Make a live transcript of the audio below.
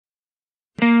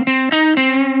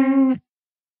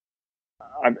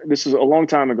this is a long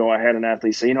time ago. I had an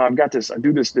athlete say, I've got this, I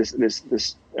do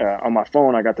this on my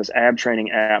phone. I got this ab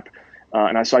training app.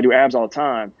 So I do abs all the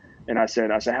time. And I said,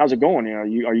 how's it going? Are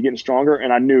you getting stronger?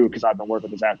 And I knew, because I've been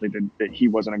working with this athlete, that he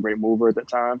wasn't a great mover at that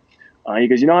time. He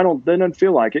goes, doesn't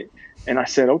feel like it. And I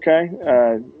said,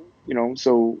 okay.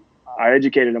 So I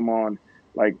educated him on,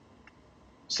 like,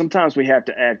 sometimes we have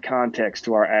to add context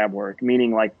to our ab work,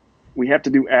 meaning like we have to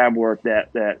do ab work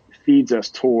that feeds us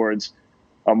towards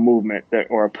a movement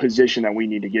or a position that we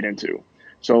need to get into.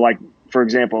 So like, for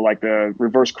example, like the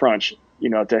reverse crunch,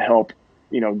 to help,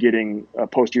 getting a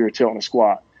posterior tilt in a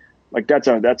squat. Like that's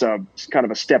a kind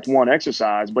of a step one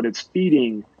exercise, but it's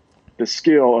feeding the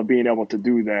skill of being able to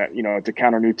do that, to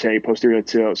counter nutate posterior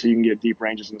tilt so you can get deep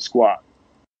ranges in the squat.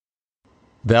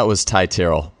 That was Ty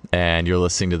Terrell, and you're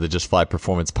listening to the Just Fly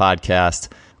Performance podcast.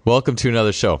 Welcome to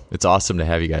another show. It's awesome to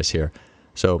have you guys here.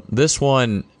 So this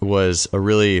was a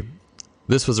really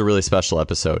special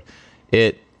episode.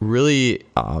 It really,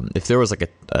 if there was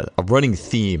like a running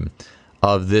theme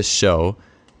of this show,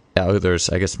 there's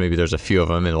a few of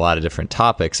them in a lot of different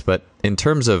topics, but in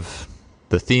terms of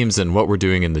the themes and what we're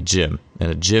doing in the gym, in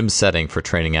a gym setting for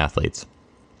training athletes,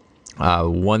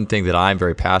 one thing that I'm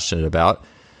very passionate about,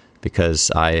 because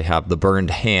I have the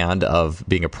burned hand of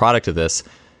being a product of this,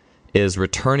 is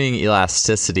returning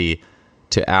elasticity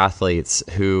to athletes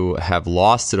who have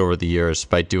lost it over the years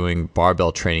by doing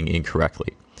barbell training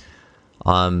incorrectly.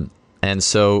 And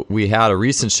so we had a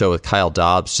recent show with Kyle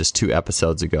Dobbs just 2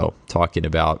 episodes ago talking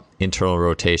about internal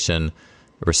rotation,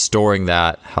 restoring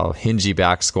that, how hingy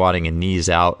back squatting and knees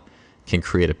out can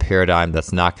create a paradigm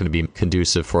that's not going to be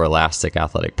conducive for elastic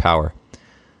athletic power.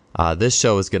 This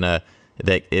show is going to,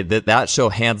 that show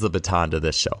hands the baton to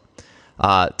this show.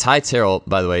 Ty Terrell,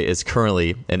 by the way, is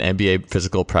currently an NBA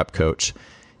physical prep coach.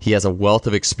 He has a wealth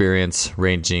of experience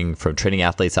ranging from training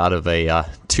athletes out of a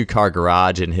 2-car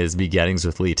garage in his beginnings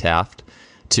with Lee Taft,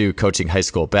 to coaching high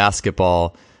school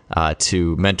basketball,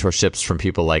 to mentorships from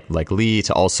people like Lee,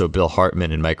 to also Bill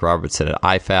Hartman and Mike Robertson at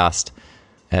iFast,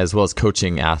 as well as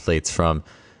coaching athletes from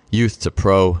youth to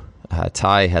pro.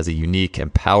 Ty has a unique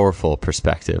and powerful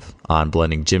perspective on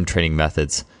blending gym training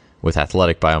methods with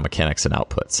athletic biomechanics and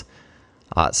outputs.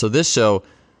 So this show,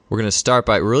 we're going to start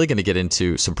by really going to get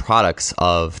into some products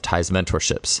of Ty's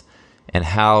mentorships and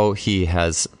how he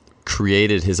has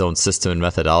created his own system and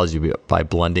methodology by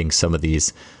blending some of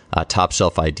these top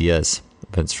shelf ideas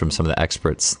from some of the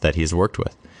experts that he's worked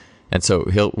with. And so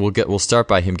we'll start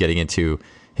by him getting into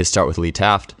his start with Lee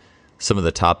Taft, some of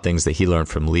the top things that he learned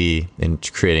from Lee in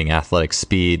creating athletic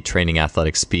speed, training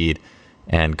athletic speed,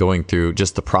 and going through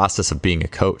just the process of being a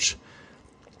coach.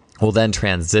 We'll then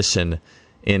transition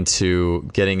into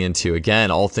getting into,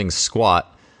 again, all things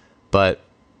squat, but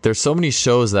there's so many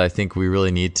shows that I think we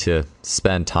really need to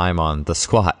spend time on the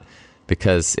squat,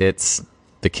 because it's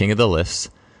the king of the lifts,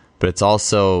 but it's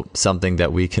also something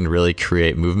that we can really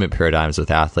create movement paradigms with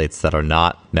athletes that are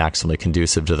not maximally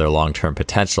conducive to their long-term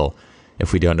potential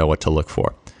if we don't know what to look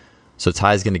for. So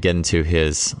Ty's going to get into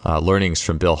his learnings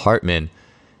from Bill Hartman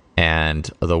and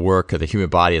the work of the human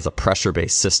body as a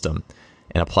pressure-based system,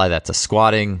 and apply that to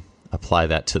squatting, apply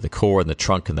that to the core and the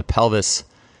trunk and the pelvis,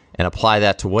 and apply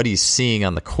that to what he's seeing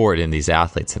on the court in these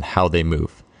athletes and how they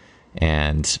move.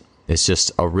 And it's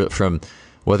just from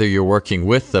whether you're working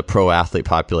with the pro athlete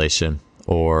population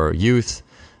or youth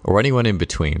or anyone in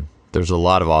between, there's a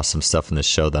lot of awesome stuff in this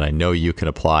show that I know you can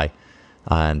apply,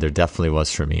 and there definitely was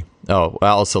for me. Oh,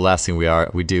 also, last thing we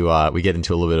get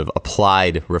into a little bit of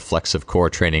applied reflexive core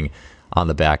training on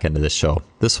the back end of this show.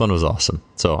 This one was awesome.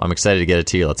 So I'm excited to get it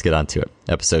to you. Let's get on to it.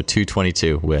 Episode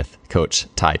 222 with Coach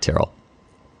Ty Terrell.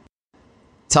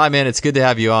 Ty, man, it's good to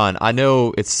have you on. I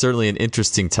know it's certainly an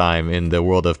interesting time in the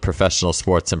world of professional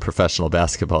sports and professional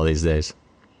basketball these days.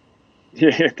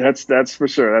 Yeah, that's for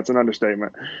sure. That's an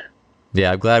understatement.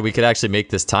 Yeah, I'm glad we could actually make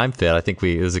this time fit. I think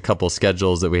it was a couple of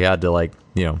schedules that we had to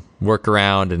work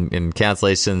around and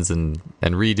cancellations and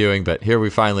redoing, but here we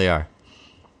finally are.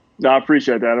 No, I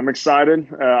appreciate that. I'm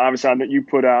excited. Obviously, I know you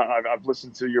put out, I've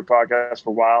listened to your podcast for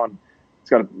a while, and it's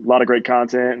got a lot of great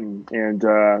content. And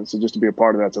so just to be a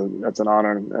part of that's an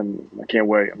honor, and I can't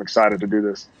wait. I'm excited to do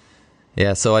this.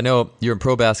 Yeah, so I know you're in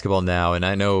pro basketball now, and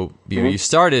I know you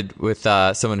started with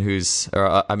someone who's,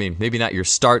 maybe not your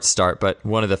start, but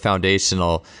one of the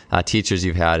foundational teachers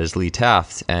you've had is Lee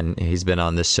Taft, and he's been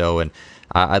on this show. And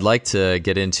I'd like to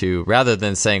get into, rather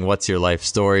than saying what's your life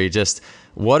story, just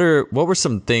what were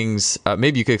some things,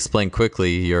 maybe you could explain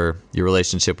quickly your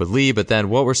relationship with Lee, but then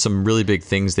what were some really big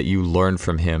things that you learned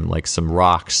from him, like some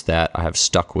rocks that have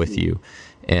stuck with you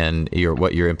and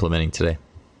what you're implementing today?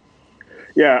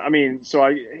 Yeah, I mean,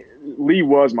 Lee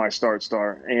was my star,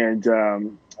 and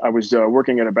I was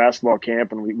working at a basketball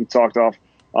camp, and we talked off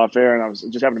air, and I was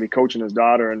just happened to be coaching his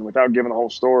daughter, and without giving the whole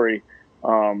story,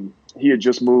 he had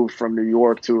just moved from New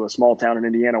York to a small town in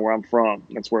Indiana where I'm from.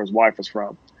 That's where his wife was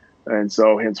from, and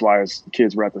so hence why his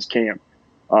kids were at this camp.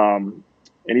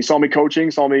 And he saw me coaching,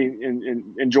 saw me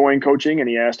enjoying coaching, and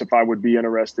he asked if I would be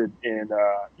interested in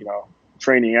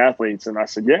training athletes, and I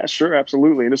said, yeah, sure,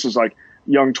 absolutely. And this was like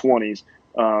young 20s.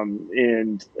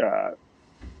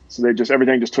 So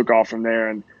everything just took off from there.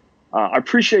 And I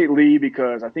appreciate Lee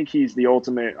because I think he's like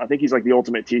the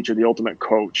ultimate teacher, the ultimate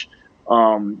coach.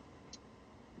 A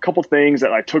couple things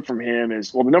that I took from him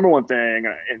is, well, the number one thing,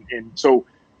 and so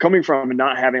coming from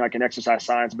not having like an exercise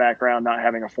science background, not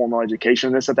having a formal education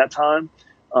in this at that time,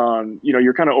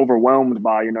 you're kind of overwhelmed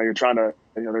by, you're trying to,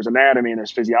 there's anatomy and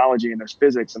there's physiology and there's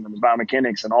physics and there's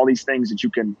biomechanics and all these things that you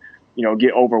can,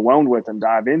 get overwhelmed with and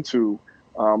dive into,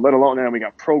 let alone then we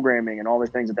got programming and all the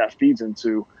things that feeds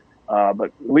into.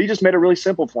 But Lee just made it really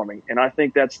simple for me. And I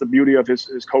think that's the beauty of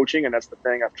his coaching. And that's the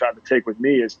thing I've tried to take with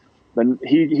me is then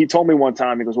he told me one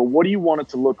time, he goes, well, what do you want it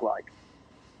to look like?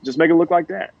 Just make it look like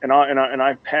that. And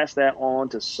I've passed that on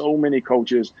to so many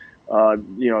coaches,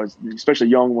 especially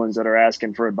young ones that are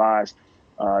asking for advice.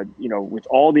 With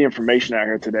all the information out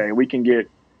here today,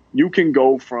 you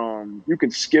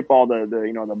can skip all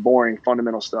the boring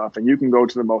fundamental stuff, and you can go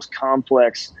to the most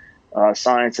complex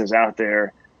sciences out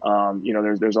there.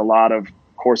 There's a lot of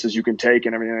courses you can take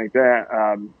and everything like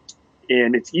that.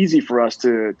 And it's easy for us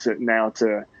to now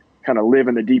to kind of live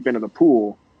in the deep end of the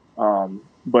pool.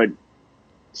 But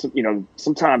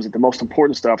sometimes the most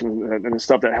important stuff and the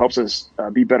stuff that helps us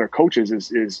be better coaches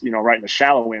is right in the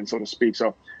shallow end, so to speak.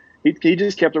 So he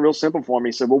just kept it real simple for me.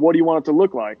 He said, well, what do you want it to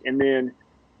look like? And then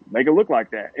make it look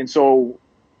like that. And so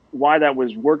why that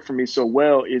worked for me so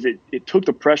well is it took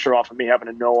the pressure off of me having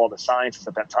to know all the sciences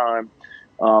at that time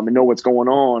and know what's going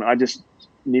on. I just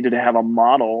needed to have a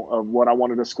model of what I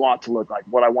wanted a squat to look like,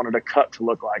 what I wanted a cut to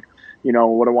look like,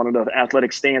 what I wanted an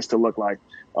athletic stance to look like,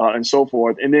 and so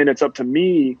forth. And then it's up to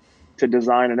me to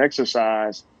design an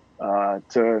exercise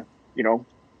to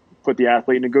put the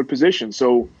athlete in a good position.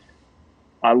 So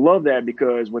I love that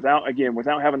because without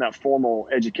having that formal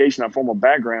education, that formal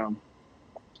background,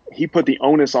 he put the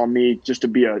onus on me just to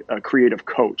be a creative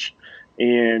coach,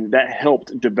 and that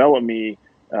helped develop me.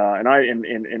 And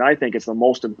I think it's the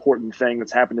most important thing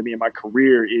that's happened to me in my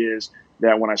career is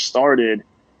that when I started,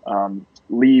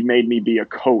 Lee made me be a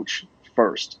coach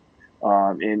first.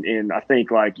 And I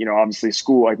think obviously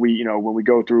school, when we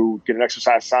go through, get an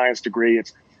exercise science degree,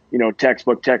 it's,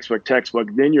 textbook,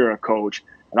 then you're a coach.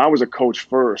 And I was a coach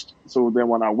first. So then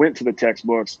when I went to the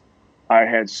textbooks, I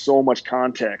had so much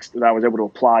context that I was able to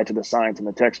apply to the science in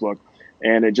the textbook.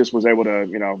 And it just was able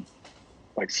to,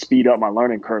 speed up my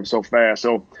learning curve so fast.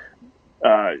 So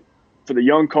for the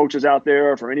young coaches out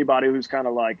there, for anybody who's kind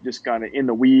of in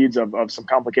the weeds of some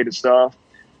complicated stuff,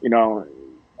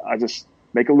 I just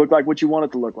make it look like what you want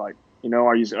it to look like.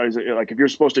 Is it like if you're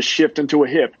supposed to shift into a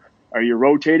hip, are you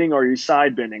rotating or are you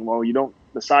side bending? Well,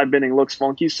 the side bending looks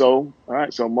funky. So, all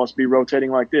right, so it must be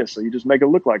rotating like this. So you just make it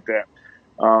look like that.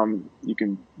 You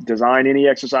can design any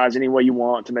exercise any way you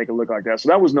want to make it look like that. So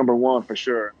that was number one for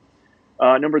sure.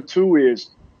 Number two is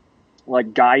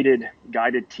guided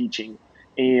teaching.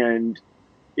 And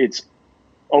it's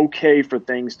okay for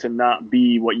things to not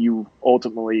be what you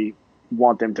ultimately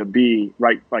want them to be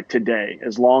right today,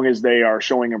 as long as they are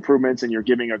showing improvements and you're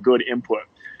giving a good input.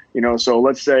 So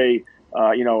let's say,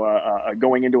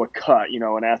 going into a cut,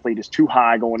 an athlete is too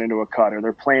high going into a cut, or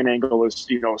their plane angle is,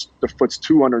 the foot's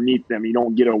too underneath them. You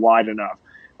don't get it wide enough.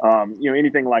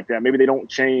 Anything like that. Maybe they don't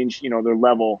change, their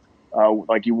level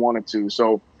like you wanted to.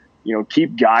 So,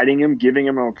 keep guiding them, giving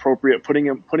them an appropriate, putting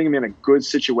them in a good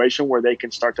situation where they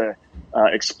can start to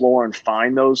explore and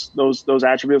find those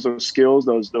attributes, those skills,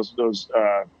 those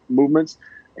movements,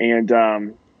 and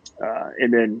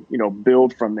then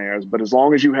build from there. But as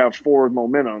long as you have forward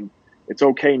momentum, it's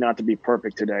okay not to be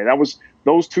perfect today. That was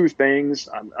those two things.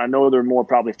 I know they're more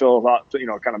probably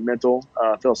kind of mental,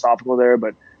 philosophical there,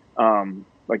 but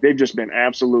they've just been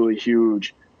absolutely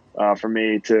huge for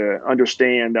me to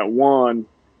understand that one.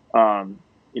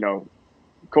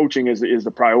 Coaching is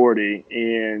the priority,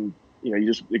 and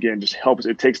you just helps.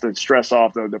 It takes the stress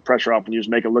off, the pressure off, and you just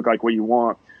make it look like what you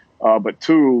want. But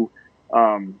two,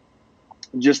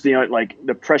 just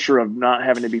the pressure of not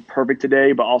having to be perfect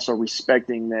today, but also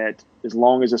respecting that as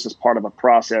long as this is part of a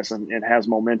process and has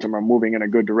momentum or moving in a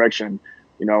good direction,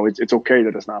 it's okay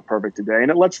that it's not perfect today. And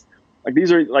it lets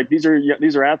these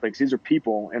are athletes, these are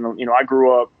people, and I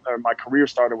grew up. My career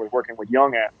started with working with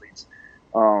young athletes.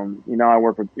 I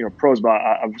work with, pros, but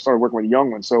I've started working with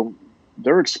young ones. So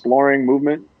they're exploring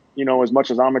movement, as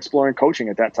much as I'm exploring coaching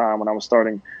at that time when I was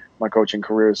starting my coaching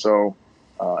career. So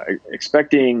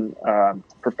expecting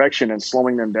perfection and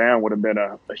slowing them down would have been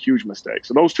a huge mistake.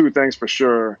 So those two things for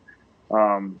sure.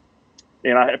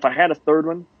 If I had a third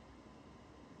one,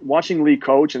 watching Lee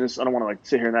coach, and this, I don't want to like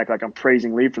sit here and act like I'm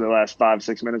praising Lee for the last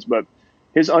 5-6 minutes, but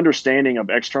his understanding of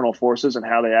external forces and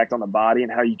how they act on the body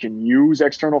and how you can use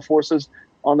external forces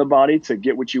on the body to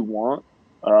get what you want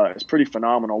is pretty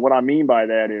phenomenal. What I mean by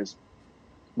that is,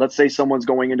 let's say someone's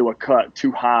going into a cut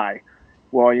too high.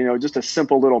 Well, just a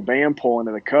simple little band pull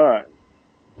into the cut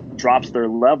drops their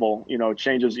level,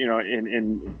 changes,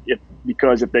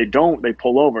 because if they don't, they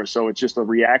pull over. So it's just a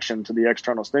reaction to the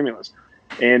external stimulus.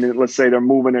 And let's say they're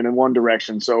moving in one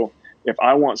direction. So if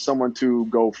I want someone to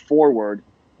go forward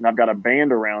and I've got a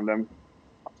band around them,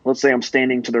 let's say I'm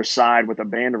standing to their side with a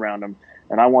band around them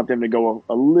and I want them to go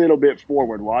a little bit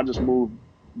forward. Well, I'll just move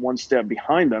one step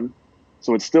behind them.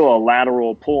 So it's still a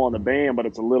lateral pull on the band, but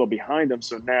it's a little behind them.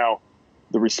 So now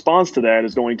the response to that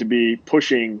is going to be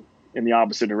pushing in the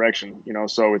opposite direction,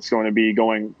 so it's going to be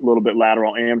going a little bit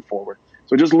lateral and forward.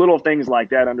 So just little things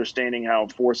like that, understanding how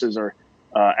forces are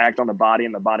act on the body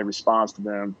and the body responds to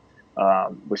them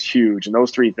was huge. And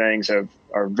those three things are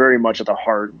very much at the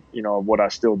heart, of what I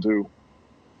still do.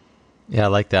 Yeah, I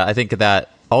like that. I think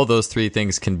that all those three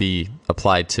things can be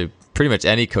applied to pretty much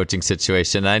any coaching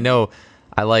situation. I know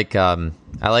I like the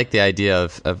idea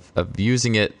of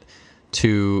using it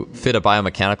to fit a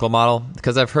biomechanical model,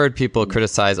 because I've heard people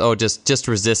criticize, just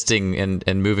resisting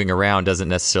and moving around doesn't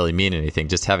necessarily mean anything,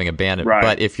 just having a band. Right.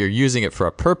 But if you're using it for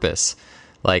a purpose,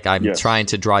 like I'm trying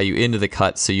to draw you into the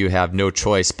cut so you have no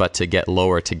choice but to get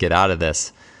lower to get out of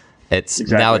this,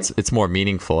 now it's more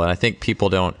meaningful. And I think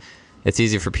it's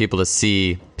easy for people to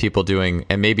see people doing,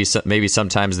 and maybe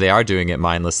sometimes they are doing it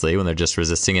mindlessly when they're just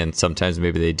resisting, and sometimes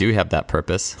maybe they do have that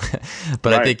purpose.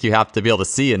 But right. I think you have to be able to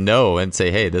see and know and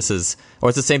say, hey, this is, or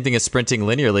it's the same thing as sprinting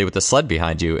linearly with the sled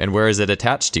behind you. And where is it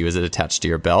attached to you? Is it attached to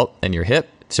your belt and your hip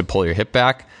to pull your hip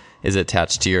back? Is it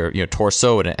attached to your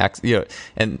torso and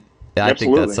and I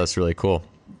think that's really cool.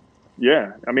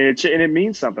 Yeah, I mean, it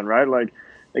means something, right? Like,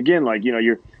 again, like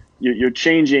you're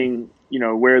changing,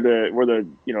 where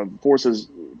the forces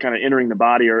kind of entering the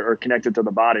body are connected to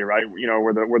the body, right?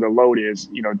 Where the load is.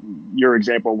 Your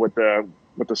example with the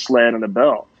sled and the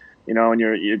belt, and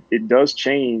it does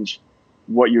change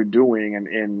what you're doing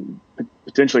and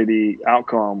potentially the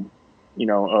outcome,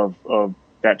 of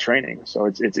that training. So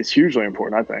it's hugely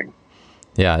important, I think.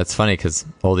 Yeah, it's funny because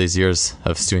all these years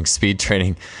of doing speed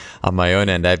training on my own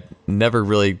end, I've never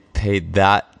really paid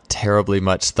that terribly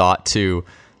much thought to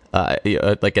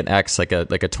like an X, like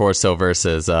a torso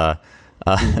versus like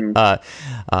a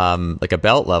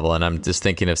belt level. And I'm just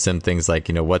thinking of some things like,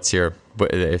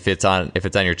 if it's on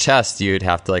your chest, you'd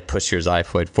have to like push your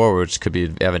xiphoid forward, which could be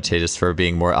advantageous for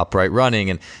being more upright running.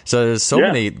 And so there's so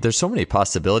many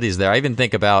possibilities there. I even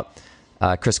think about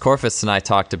Chris Korfist and I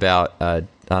talked about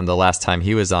on the last time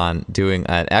he was on doing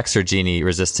an exergeny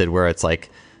resisted, where it's like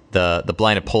the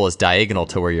blinded pull is diagonal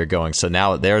to where you're going. So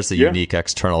now there's a unique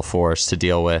external force to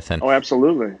deal with. And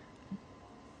absolutely.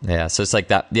 Yeah. So it's like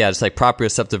that. Yeah. It's like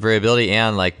proprioceptive variability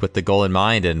and like with the goal in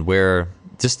mind, and where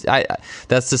I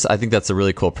think that's a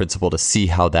really cool principle to see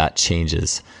how that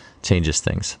changes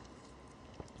things.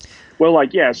 Well,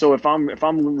 so if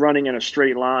I'm running in a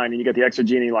straight line and you get the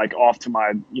exergeny like off to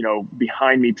my,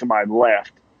 behind me to my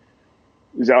left,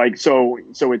 is that like, so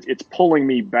it's pulling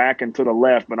me back and to the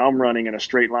left, but I'm running in a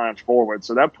straight line forward.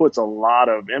 So that puts a lot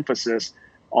of emphasis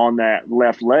on that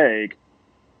left leg.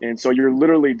 And so you're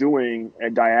literally doing a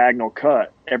diagonal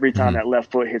cut every time that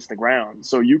left foot hits the ground.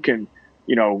 So you can,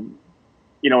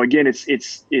 again,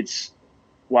 it's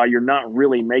while you're not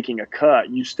really making a cut,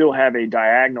 you still have a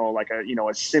diagonal, like a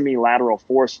semi-lateral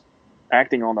force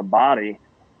acting on the body.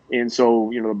 And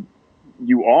so,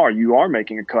 you are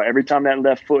making a cut. Every time that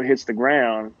left foot hits the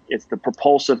ground, it's the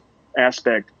propulsive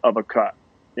aspect of a cut.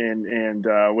 And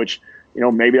which,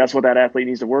 maybe that's what that athlete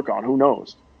needs to work on. Who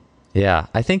knows? Yeah,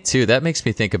 I think too, that makes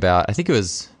me think about, I think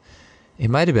it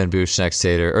might have been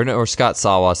Buchnextater or Scott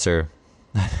Sawasser.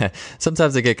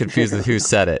 Sometimes I get confused with who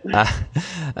said it.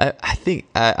 I think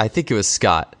it was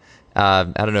Scott. I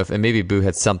don't know if, and maybe Boo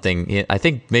had something. I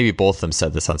think maybe both of them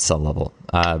said this on some level.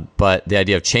 But the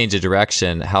idea of change of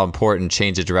direction, how important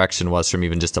change of direction was from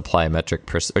even just a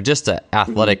plyometric or just an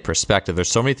athletic perspective. There's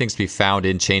so many things to be found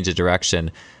in change of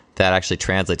direction that actually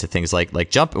translate to things like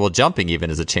jump. Well, jumping even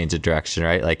is a change of direction,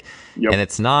 right? Like, and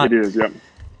it's not. It is. Yep.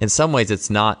 In some ways, it's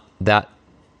not that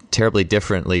terribly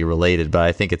differently related, but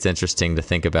I think it's interesting to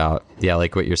think about. Yeah,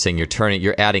 like what you're saying,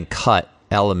 you're adding cut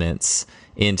elements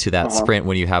into that sprint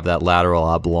when you have that lateral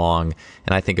oblong.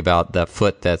 And I think about the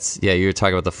foot you're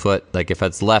talking about the foot, like if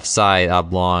it's left side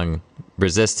oblong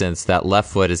resistance, that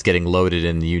left foot is getting loaded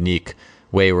in the unique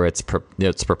way where it's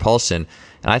propulsion.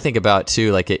 And I think about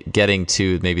too, like it getting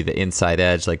to maybe the inside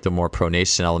edge, like the more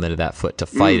pronation element of that foot to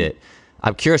fight it.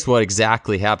 I'm curious what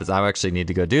exactly happens. I actually need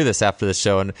to go do this after the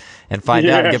show and find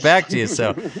out and get back to you.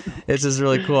 So it's just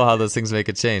really cool how those things make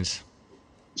a change.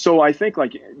 So I think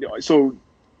to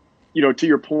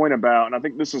your point about, and I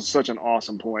think this is such an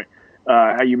awesome point,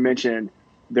 how you mentioned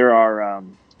there are,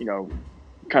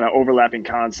 kind of overlapping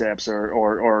concepts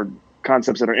or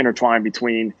concepts that are intertwined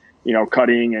between,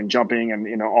 cutting and jumping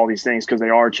and, all these things, because they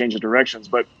are changing directions.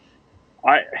 But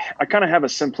I kind of have a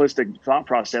simplistic thought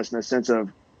process in the sense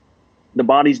of the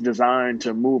body's designed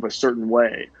to move a certain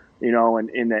way, and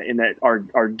in that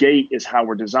our gait is how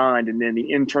we're designed. And then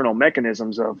the internal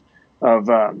mechanisms of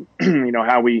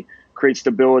how we create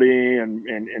stability and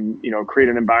create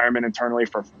an environment internally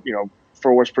for,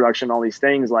 force production, all these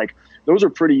things, like those are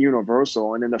pretty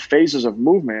universal. And then the phases of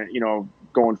movement,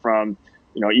 going from,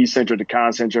 eccentric to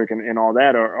concentric and all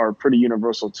that are pretty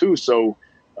universal too. So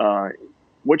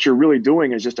what you're really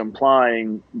doing is just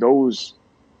applying those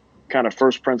kind of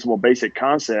first principle basic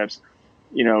concepts,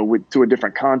 to a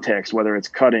different context, whether it's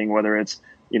cutting, whether it's,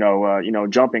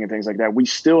 jumping and things like that. We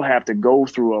still have to go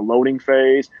through a loading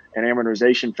phase, an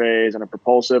amortization phase, and a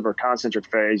propulsive or concentric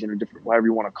phase, different, whatever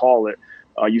you want to call it.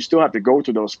 You still have to go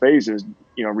through those phases,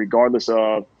 regardless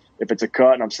of if it's a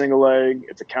cut and I'm single leg,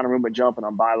 it's a counter movement jump and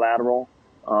I'm bilateral.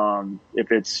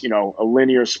 If it's, a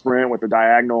linear sprint with a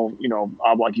diagonal,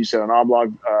 like you said, an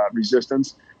oblong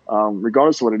resistance,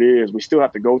 regardless of what it is, we still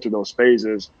have to go through those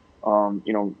phases. Some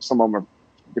of them are,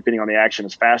 depending on the action,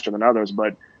 is faster than others,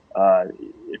 but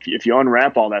if you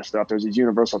unwrap all that stuff, there's these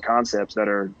universal concepts that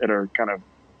are kind of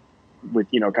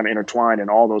intertwined in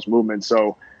all those movements.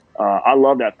 So I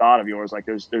love that thought of yours. Like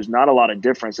there's not a lot of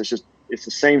difference. It's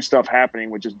the same stuff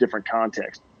happening with just different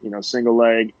context. Single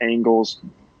leg, angles,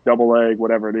 double leg,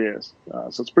 whatever it is.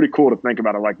 So it's pretty cool to think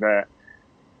about it like that.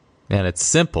 Man, it's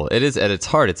simple. It is at its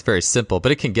heart. It's very simple,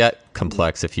 but it can get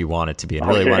complex if you want it to be,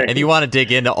 and you want to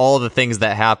dig into all the things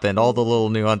that happened, all the little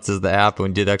nuances that happened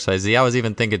when you did X, Y, Z. I was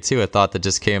even thinking too, a thought that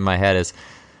just came in my head is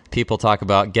people talk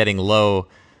about getting low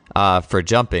for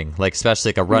jumping, like especially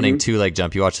like a running 2-leg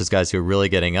jump. You watch those guys who are really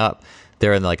getting up;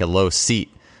 they're in like a low seat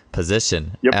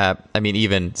position. Yep. I mean,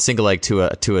 even single leg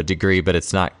to a degree, but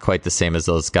it's not quite the same as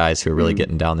those guys who are really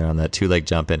getting down there on that 2-leg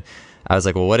jump. And I was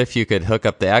like, well, what if you could hook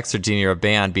up the exergene or a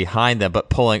band behind them, but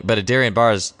Darian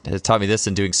Barrs has taught me this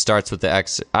in doing starts with the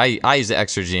I use the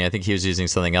exergene. I think he was using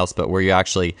something else, but where you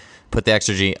actually put the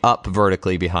exergene up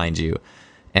vertically behind you.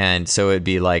 And so it'd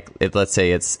be like, let's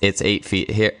say it's 8 feet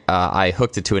here. I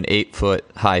hooked it to an 8-foot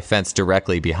high fence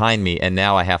directly behind me. And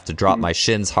now I have to drop my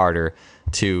shins harder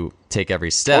to take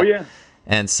every step. Oh yeah.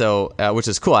 And so, which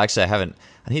is cool. Actually, I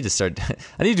need to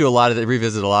do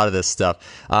revisit a lot of this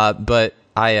stuff. But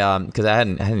because I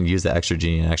hadn't used the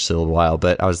exergene in actually a little while,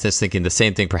 but I was just thinking the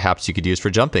same thing perhaps you could use for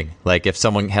jumping. Like if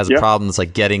someone has a problem, it's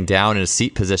like getting down in a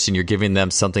seat position, you're giving them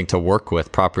something to work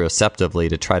with proprioceptively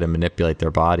to try to manipulate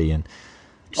their body. And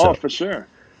so, for sure.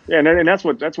 Yeah. And that's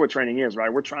what training is,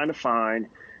 right? We're trying to find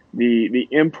the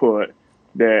input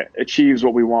that achieves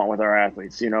what we want with our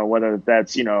athletes, whether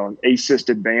that's,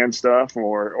 assisted band stuff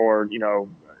or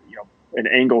an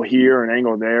angle here, an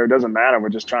angle there, it doesn't matter. We're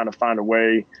just trying to find a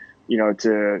way,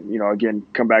 to, again,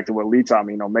 come back to what Lee taught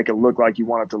me, make it look like you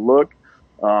want it to look,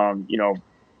 let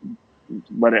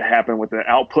it happen with the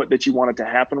output that you want it to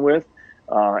happen with.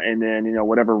 And then,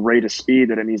 whatever rate of speed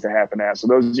that it needs to happen at. So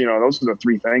those are the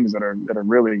three things that are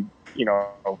really,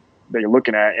 that you're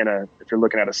looking at if you're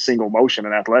looking at a single motion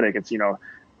in athletic, it's, can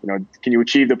you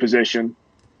achieve the position?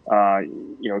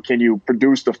 Can you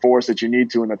produce the force that you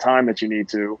need to in the time that you need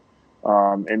to?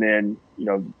 And then,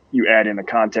 you add in the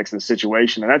context of the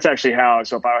situation. And that's actually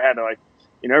so if I had to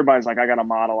everybody's like, I got a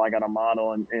model.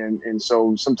 And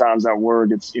so sometimes that word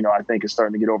gets, I think is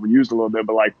starting to get overused a little bit,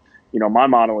 but my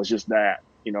model is just that,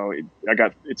 I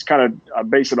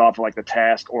base it off of like the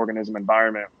task, organism,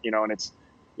 environment, and it's,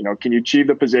 can you achieve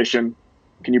the position?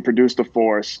 Can you produce the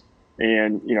force?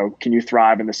 And, can you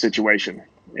thrive in the situation?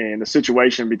 And the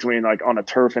situation between like on a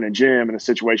turf in a gym and a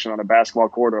situation on a basketball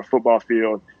court or a football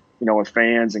field, with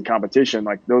fans and competition,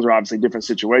 like those are obviously different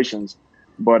situations,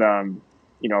 but,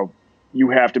 you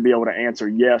have to be able to answer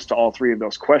yes to all three of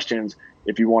those questions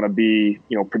if you want to be,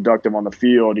 productive on the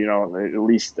field, at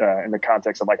least in the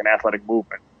context of like an athletic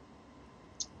movement.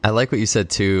 I like what you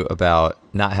said too about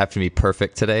not having to be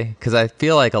perfect today, because I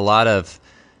feel like a lot of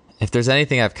if there's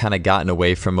anything I've kind of gotten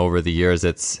away from over the years,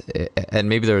 and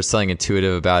maybe there was something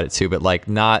intuitive about it too, but like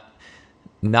not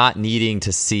needing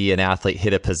to see an athlete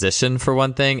hit a position for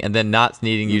one thing, and then not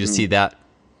needing you to see that.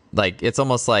 Like, it's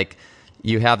almost like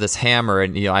you have this hammer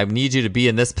and, I need you to be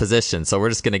in this position, so we're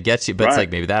just going to get you. But It's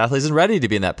like, maybe that athlete isn't ready to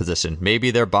be in that position.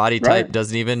 Maybe their body type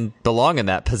doesn't even belong in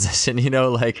that position,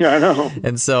 like. Yeah, I know.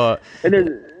 And so.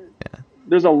 And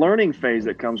there's a learning phase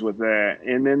that comes with that.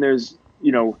 And then there's,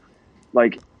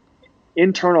 like,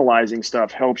 internalizing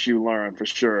stuff helps you learn for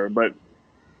sure. But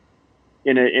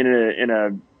in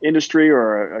a industry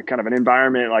or a kind of an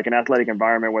environment, like an athletic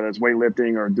environment, whether it's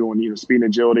weightlifting or doing, speed and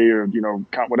agility or,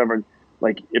 whatever,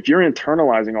 like if you're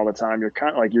internalizing all the time, you're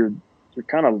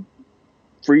kind of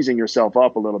freezing yourself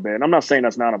up a little bit. And I'm not saying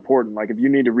that's not important. Like if you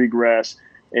need to regress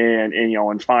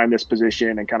and find this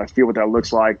position and kind of feel what that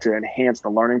looks like to enhance the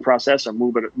learning process or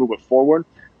move it forward,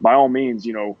 by all means,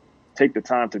 take the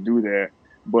time to do that.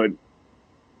 But,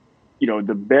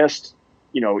 the best,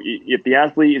 if the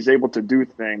athlete is able to do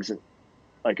things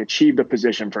like achieve the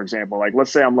position, for example, like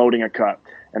let's say I'm loading a cut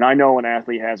and I know an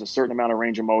athlete has a certain amount of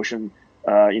range of motion,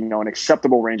 an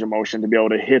acceptable range of motion to be able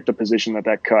to hit the position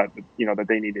that cut, that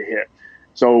they need to hit.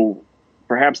 So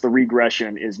perhaps the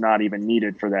regression is not even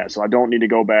needed for that. So I don't need to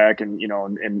go back and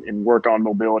work on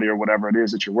mobility or whatever it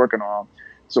is that you're working on.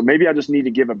 So maybe I just need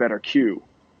to give a better cue.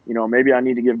 Maybe I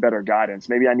need to give better guidance.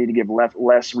 Maybe I need to give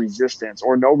less resistance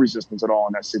or no resistance at all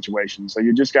in that situation. So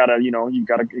you just gotta,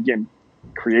 again,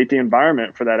 create the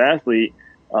environment for that athlete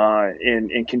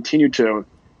and continue to,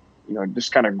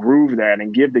 just kind of groove that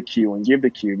and give the cue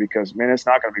because, man, it's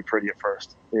not going to be pretty at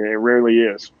first. It rarely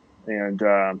is. And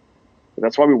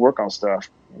that's why we work on stuff.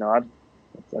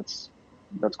 That's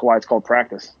why it's called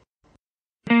practice.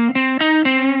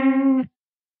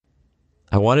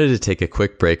 I wanted to take a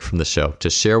quick break from the show to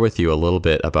share with you a little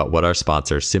bit about what our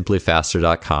sponsor,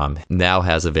 simplyfaster.com, now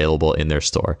has available in their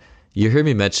store. You hear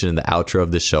me mention in the outro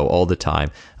of the show all the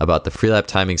time about the Freelap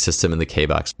timing system in the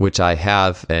K-Box, which I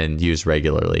have and use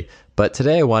regularly. But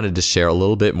today I wanted to share a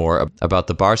little bit more about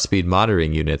the bar speed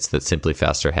monitoring units that Simply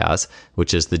Faster has,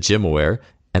 which is the GymAware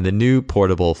and the new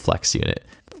portable Flex unit.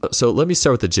 So let me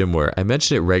start with the GymAware. I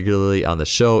mention it regularly on the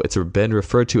show. It's been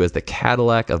referred to as the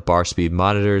Cadillac of bar speed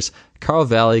monitors. Carl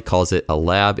Valley calls it a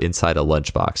lab inside a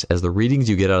lunchbox, as the readings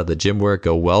you get out of the GymAware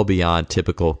go well beyond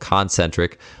typical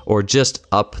concentric or just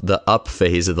up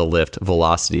phase of the lift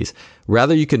velocities.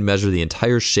 Rather, you can measure the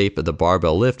entire shape of the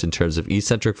barbell lift in terms of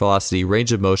eccentric velocity,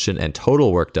 range of motion, and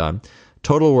total work done.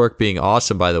 Total work being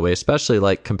awesome, by the way, especially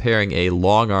like comparing a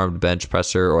long-armed bench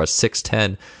presser or a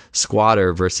 6'10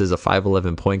 squatter versus a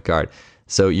 5'11 point guard.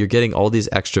 So you're getting all these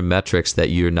extra metrics that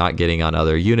you're not getting on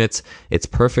other units. It's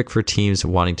perfect for teams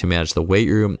wanting to manage the weight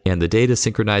room, and the data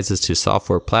synchronizes to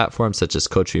software platforms such as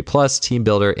CoachMe Plus, Team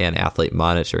Builder, and Athlete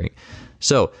Monitoring.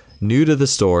 So new to the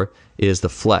store is the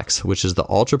Flex, which is the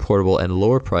ultra-portable and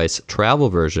lower-price travel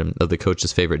version of the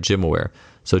coach's favorite GymAware.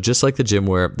 So just like the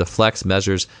GymAware, the Flex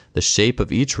measures the shape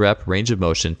of each rep, range of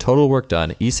motion, total work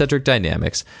done, eccentric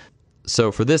dynamics.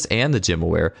 So for this and the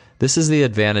GymAware, this is the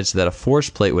advantage that a force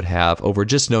plate would have over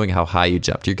just knowing how high you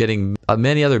jumped. You're getting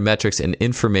many other metrics and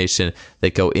information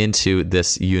that go into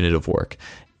this unit of work.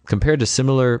 Compared to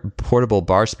similar portable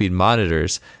bar speed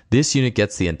monitors, this unit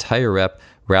gets the entire rep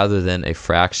rather than a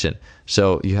fraction.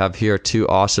 So you have here two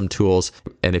awesome tools.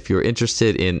 And if you're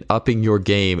interested in upping your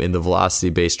game in the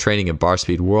velocity-based training and bar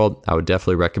speed world, I would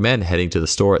definitely recommend heading to the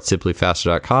store at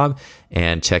simplyfaster.com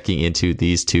and checking into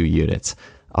these two units.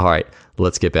 All right,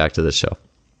 let's get back to the show.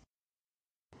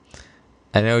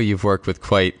 I know you've worked with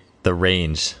quite the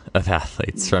range of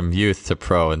athletes from youth to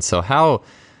pro. And so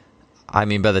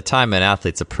by the time an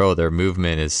athlete's a pro, their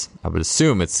movement is, I would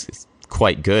assume it's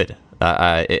quite good.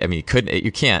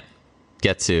 You can't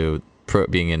get to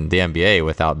being in the NBA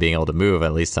without being able to move,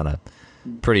 at least on a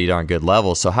pretty darn good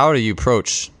level. So how do you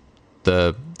approach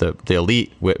the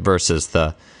elite versus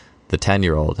the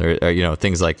 10-year-old or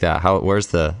things like that?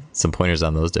 Where's some pointers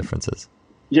on those differences?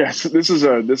 Yes, this is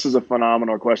a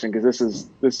phenomenal question, because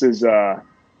this is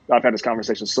I've had this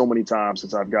conversation so many times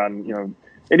since I've gotten,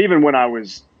 and even when I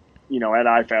was, at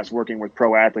IFAST working with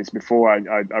pro athletes before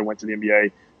I went to the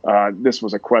NBA, this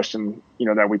was a question,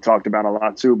 that we talked about a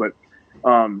lot too. But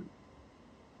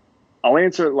I'll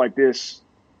answer it like this,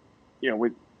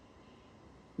 with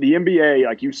the NBA,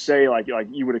 like you say, like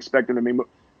you would expect them to be,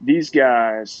 these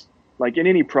guys, like in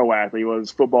any pro athlete, whether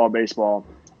it's football, baseball,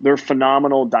 they're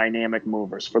phenomenal dynamic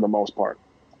movers for the most part.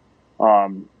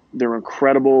 They're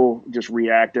incredible, just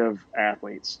reactive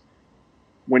athletes.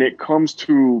 When it comes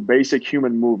to basic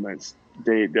human movements,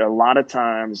 they a lot of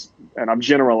times, and I'm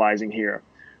generalizing here,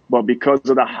 but because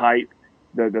of the height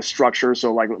the structure.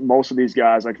 So like most of these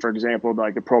guys, like for example,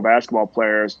 like the pro basketball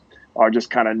players are just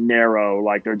kind of narrow.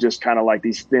 Like they're just kind of like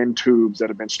these thin tubes that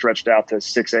have been stretched out to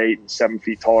 6'8" and 7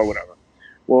 feet tall or whatever.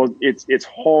 Well, it's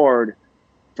hard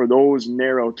for those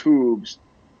narrow tubes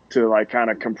to like kind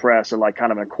of compress or like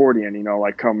kind of an accordion,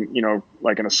 like come,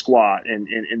 like in a squat and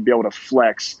be able to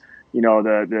flex,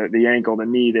 the ankle, the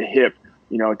knee, the hip,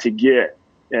 to get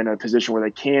in a position where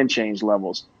they can change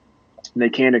levels and they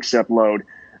can accept load.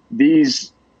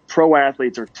 These pro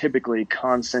athletes are typically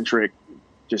concentrically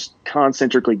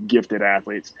gifted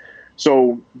athletes.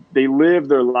 So they live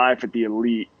their life at the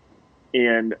elite.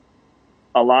 And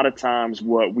a lot of times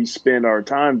what we spend our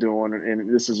time doing,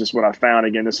 and this is just what I found,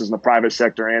 again, this is in the private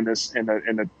sector and this in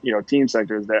the team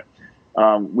sector, is that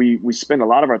we spend a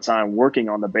lot of our time working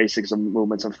on the basics of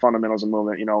movements and fundamentals of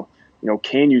movement.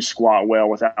 Can you squat well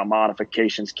without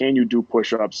modifications? Can you do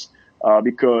push-ups?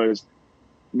 Because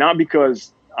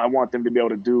I want them to be able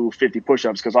to do 50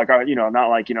 push-ups, because not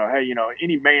like, hey,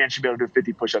 any man should be able to do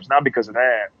 50 push-ups, not because of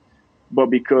that, but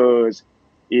because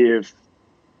if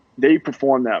they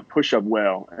perform that push-up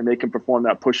well, and they can perform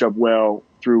that push-up well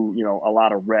through, a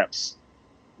lot of reps,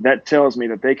 that tells me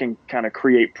that they can kind of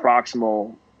create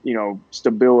proximal,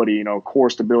 stability, core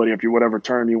stability, if you, whatever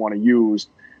term you want to use,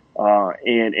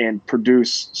 and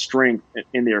produce strength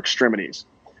in their extremities.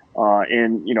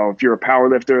 And, if you're a power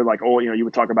lifter, like, you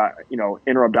would talk about,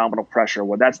 inner abdominal pressure.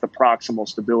 Well, that's the proximal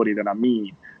stability that I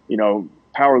mean.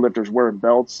 Power lifters wear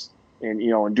belts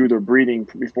and do their breathing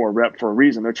before a rep for a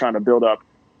reason. They're trying to build up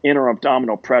inner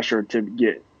abdominal pressure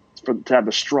to have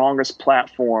the strongest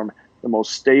platform, the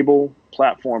most stable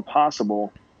platform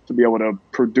possible to be able to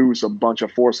produce a bunch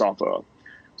of force off of.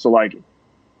 So like,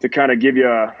 to kind of give you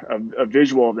a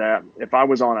visual of that, if I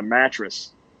was on a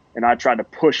mattress and I tried to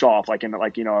push off, do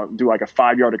like a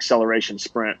 5-yard acceleration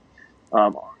sprint,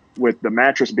 with the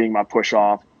mattress being my push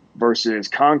off versus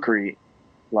concrete,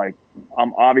 like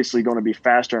I'm obviously going to be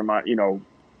faster, and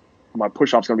my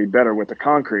push off's going to be better with the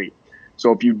concrete.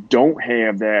 So if you don't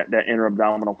have that inner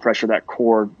abdominal pressure, that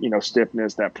core,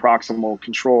 stiffness, that proximal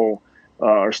control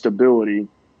or stability,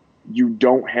 you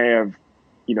don't have,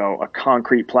 a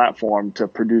concrete platform to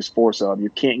produce force of. You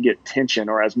can't get tension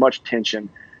or as much tension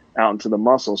out into the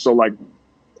muscle. So like,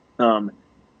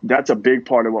 that's a big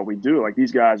part of what we do. Like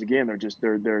these guys, again,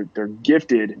 they're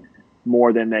gifted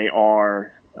more than they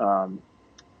are.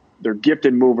 They're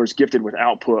gifted movers, gifted with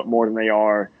output more than they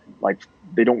are like,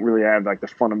 they don't really have like the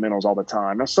fundamentals all the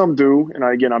time. Now some do, and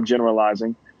again, I'm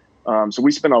generalizing. So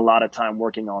we spend a lot of time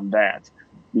working on that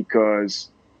because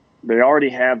they already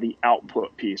have the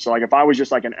output piece. So like if I was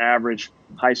just like an average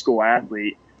high school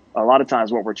athlete, a lot of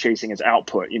times what we're chasing is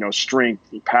output,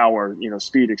 strength, power,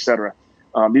 speed, etc.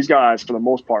 These guys, for the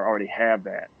most part, already have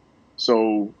that.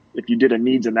 So if you did a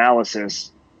needs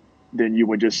analysis, then you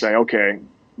would just say, okay,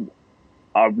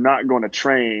 I'm not going to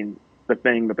train the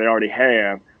thing that they already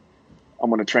have.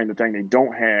 I'm going to train the thing they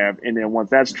don't have. And then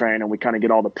once that's trained and we kind of get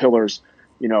all the pillars,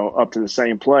 up to the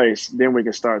same place, then we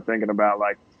can start thinking about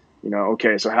like,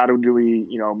 okay, so how do we,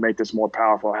 make this more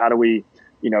powerful? How do we,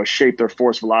 shape their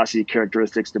force velocity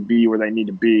characteristics to be where they need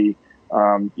to be,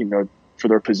 for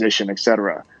their position, et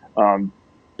cetera.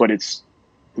 But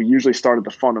we usually start at the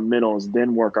fundamentals,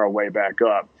 then work our way back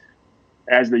up.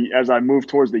 As I move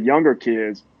towards the younger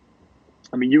kids,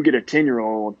 I mean, you get a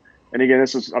 10-year-old, and again,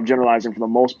 I'm generalizing for the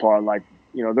most part, like,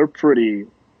 they're pretty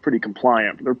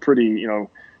compliant. They're pretty,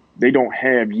 they don't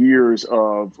have years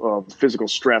of physical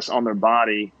stress on their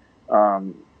body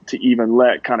to even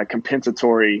let kind of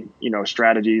compensatory,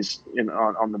 strategies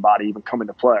on the body even come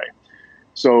into play.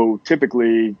 So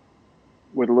typically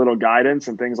with a little guidance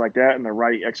and things like that and the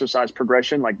right exercise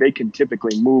progression, like they can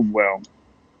typically move well.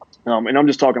 And I'm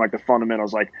just talking like the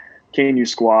fundamentals, like can you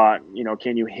squat,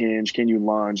 can you hinge, can you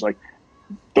lunge? Like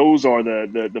those are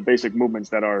the basic movements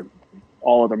that are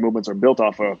all other movements are built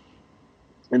off of.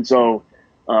 And so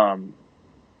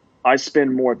I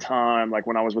spend more time, like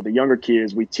when I was with the younger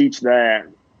kids, we teach that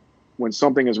when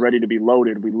something is ready to be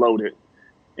loaded, we load it.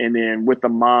 And then with the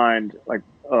mind, like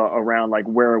around like,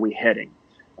 where are we heading?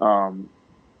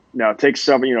 Now it takes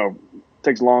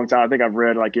takes a long time. I think I've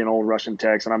read like in old Russian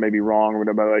texts, and I may be wrong or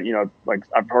whatever, like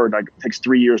I've heard like it takes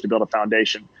 3 years to build a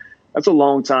foundation. That's a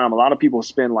long time. A lot of people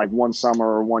spend like 1 summer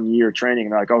or 1 year training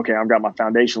and they're like, okay, I've got my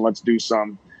foundation. Let's do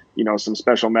some, some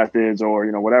special methods or,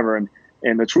 whatever.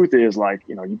 And the truth is like,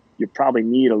 you probably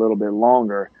need a little bit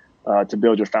longer to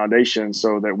build your foundation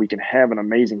so that we can have an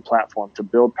amazing platform to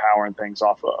build power and things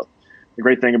off of. The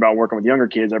great thing about working with younger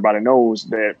kids, everybody knows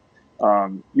that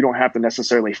you don't have to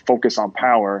necessarily focus on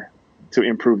power to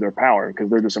improve their power because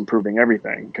they're just improving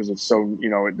everything because it's so,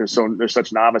 they're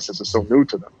such novices, it's so new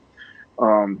to them.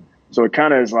 So it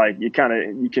kind of is like you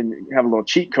can have a little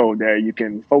cheat code there. You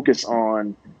can focus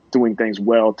on doing things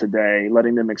well today,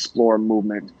 letting them explore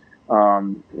movement,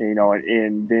 and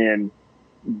then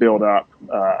build up,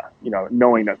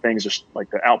 knowing that things are like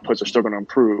the outputs are still going to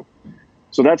improve.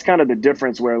 So that's kind of the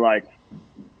difference where, like,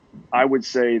 I would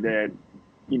say that,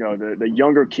 the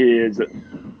younger kids,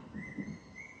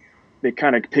 they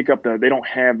kind of pick up they don't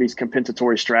have these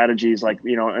compensatory strategies like,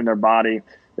 in their body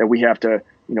that we have to,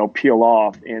 peel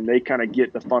off, and they kind of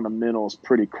get the fundamentals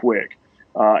pretty quick.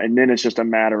 And then it's just a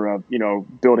matter of,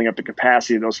 building up the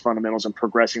capacity of those fundamentals and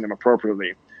progressing them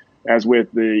appropriately. As with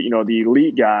the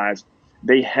elite guys,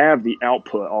 they have the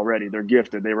output already. They're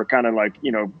gifted. They were kind of like,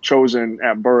 chosen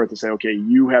at birth to say, okay,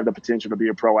 you have the potential to be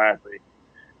a pro athlete.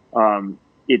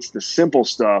 It's the simple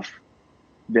stuff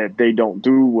that they don't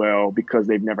do well because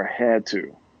they've never had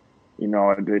to.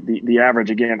 The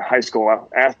average, again, high school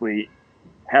athlete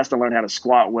has to learn how to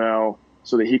squat well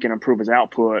so that he can improve his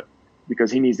output,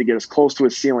 because he needs to get as close to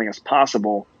his ceiling as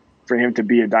possible for him to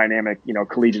be a dynamic,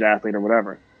 collegiate athlete or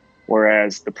whatever.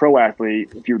 Whereas the pro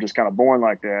athlete, if you were just kind of born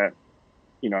like that,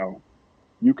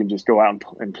 you can just go out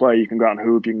and play. You can go out and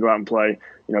hoop. You can go out and play,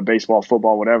 baseball,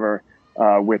 football, whatever,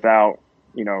 without,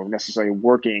 necessarily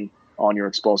working on your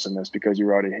explosiveness because you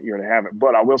already have it.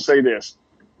 But I will say this: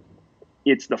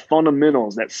 it's the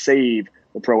fundamentals that save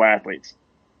the pro athletes,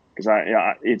 because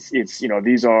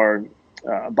these are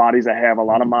bodies that have a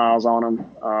lot of miles on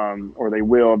them, or they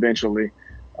will eventually.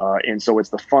 And so it's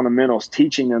the fundamentals,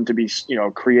 teaching them to be,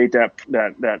 create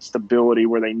that stability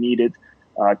where they need it,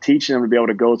 teaching them to be able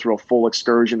to go through a full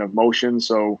excursion of motion.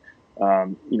 So,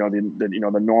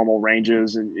 the normal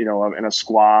ranges, and, in a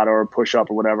squat or a push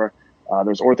up or whatever,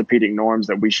 there's orthopedic norms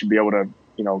that we should be able to,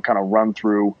 kind of run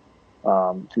through,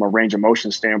 from a range of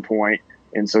motion standpoint.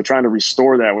 And so trying to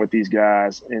restore that with these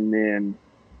guys, and then,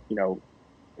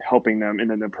 helping them, and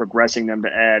then progressing them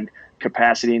to add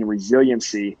capacity and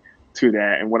resiliency to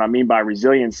that. And what I mean by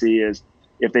resiliency is,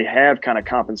 if they have kind of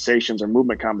compensations or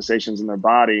movement compensations in their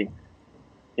body,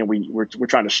 and we're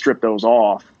trying to strip those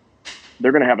off,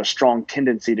 they're going to have a strong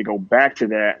tendency to go back to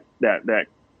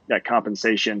that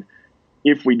compensation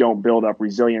if we don't build up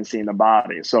resiliency in the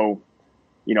body. So,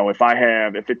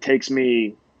 if it takes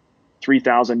me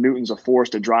 3,000 newtons of force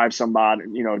to drive somebody,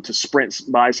 to sprint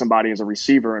by somebody as a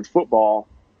receiver in football,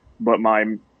 but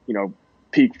my,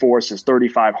 peak force is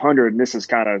 3,500, and this is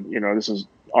kind of, this is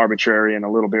arbitrary and a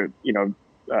little bit,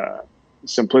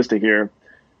 simplistic here.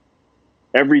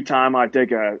 Every time I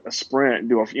take a sprint and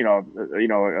do a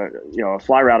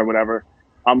fly route or whatever,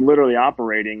 I'm literally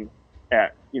operating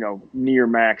at, near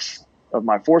max of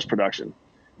my force production.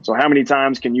 So how many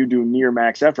times can you do near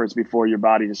max efforts before your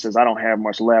body just says, I don't have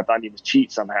much left, I need to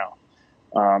cheat somehow?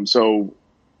 So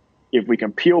if we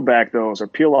can peel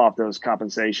off those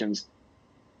compensations,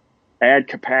 add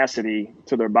capacity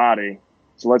to their body.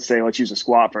 So let's use a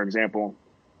squat, for example.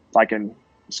 If I can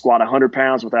squat 100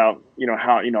 pounds without,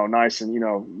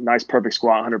 nice perfect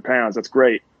squat, 100 pounds, that's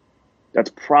great. That's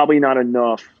probably not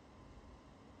enough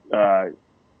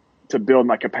to build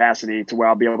my capacity to where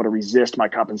I'll be able to resist my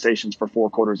compensations for 4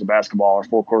 quarters of basketball or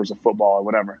 4 quarters of football or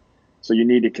whatever. So you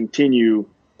need to continue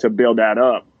to build that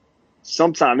up.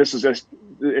 Sometimes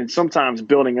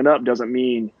building it up doesn't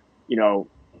mean,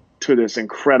 to this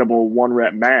incredible 1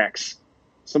 rep max.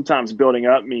 Sometimes building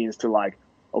up means to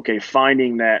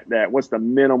finding that what's the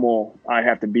minimal I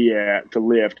have to be at to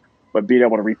lift, but being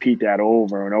able to repeat that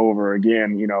over and over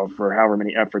again, for however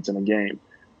many efforts in a game.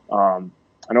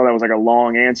 I know that was a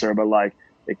long answer, but I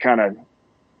think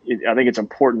it's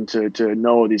important to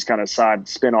know these kind of side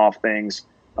spin-off things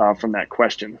from that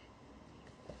question.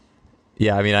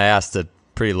 Yeah, I mean, I asked a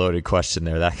pretty loaded question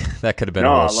there. That could have been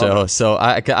a whole show. So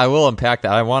I will unpack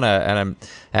that. I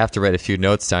have to write a few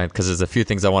notes down because there's a few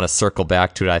things I want to circle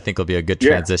back to. I think will be a good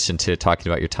transition to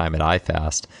talking about your time at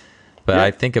iFast. But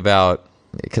I think about,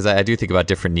 because I do think about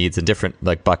different needs and different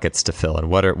buckets to fill and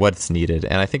what's needed.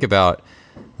 And I think about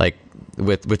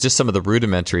with just some of the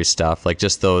rudimentary stuff,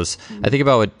 just those. I think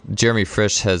about what Jeremy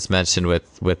Frisch has mentioned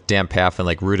with Dan Paffin,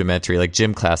 rudimentary,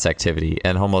 gym class activity,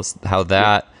 and almost how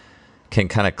that can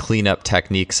kind of clean up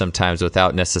technique sometimes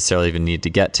without necessarily even need to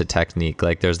get to technique.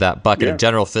 There's that bucket of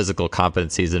general physical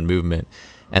competencies and movement.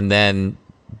 And then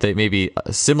they maybe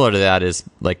similar to that is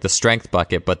the strength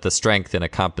bucket, but the strength in a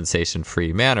compensation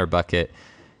free manner bucket.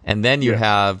 And then you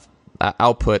have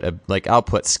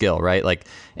output skill, right?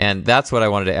 And that's what I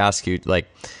wanted to ask you.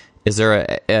 Is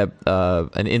there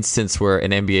an instance where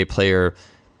an NBA player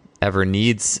ever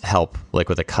needs help,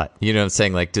 with a cut? You know what I'm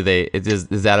saying? Is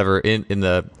that ever in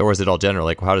the, or is it all general?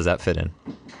 How does that fit in?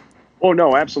 Oh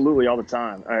no, absolutely, all the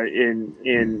time.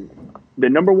 In the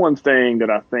number one thing that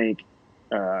I think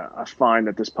I find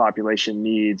that this population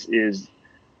needs is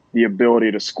the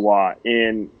ability to squat.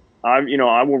 And I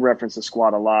will reference the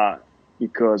squat a lot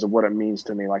because of what it means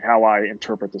to me, like how I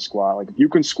interpret the squat. Like if you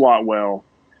can squat well,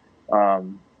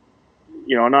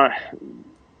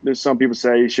 there's some people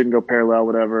say you shouldn't go parallel,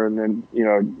 whatever, and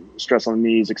then, stress on the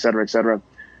knees, et cetera, et cetera.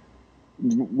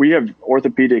 We have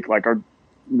orthopedic, like our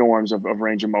norms of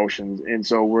range of motions. And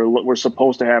so we're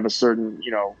supposed to have a certain,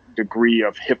 degree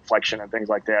of hip flexion and things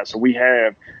like that. So we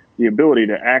have the ability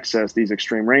to access these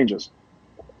extreme ranges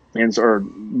or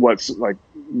what's like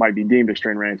might be deemed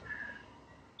extreme range.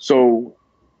 So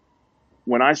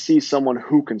when I see someone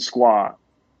who can squat,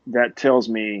 that tells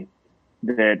me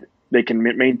that they can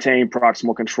maintain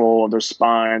proximal control of their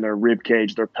spine, their rib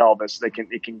cage, their pelvis.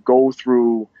 It can go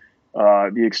through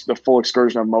the full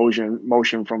excursion of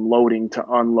motion from loading to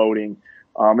unloading,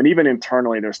 and even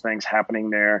internally, there's things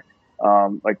happening there.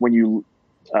 Like when you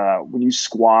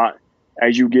squat,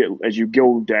 as you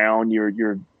go down,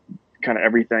 your kind of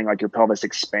everything, like your pelvis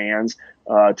expands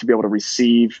to be able to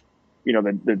receive,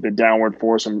 the downward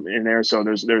force in there. So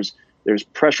there's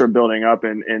pressure building up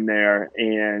in there,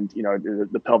 and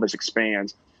the pelvis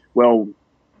expands. Well,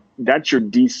 that's your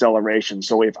deceleration.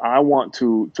 So if I want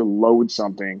to load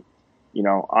something,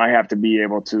 I have to be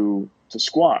able to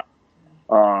squat.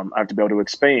 I have to be able to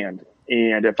expand.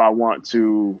 And if I want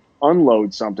to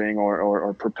unload something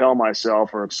or propel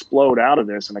myself or explode out of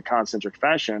this in a concentric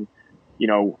fashion,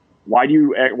 why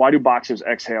do boxers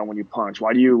exhale when you punch?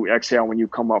 Why do you exhale when you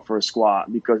come up for a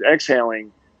squat? Because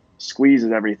exhaling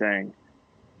squeezes everything.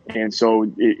 And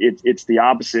so it's the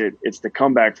opposite. It's the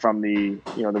comeback from the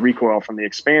recoil from the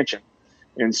expansion.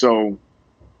 And so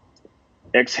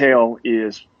exhale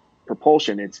is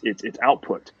propulsion. It's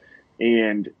output.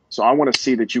 And so I want to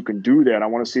see that you can do that. I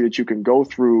want to see that you can go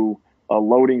through a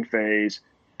loading phase,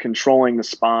 controlling the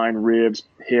spine, ribs,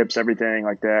 hips, everything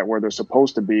like that, where they're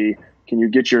supposed to be. Can you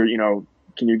get your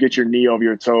knee over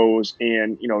your toes?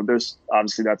 And, there's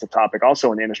obviously that's a topic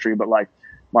also in the industry, but like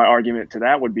my argument to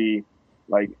that would be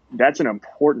like, that's an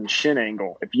important shin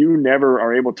angle. If you never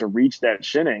are able to reach that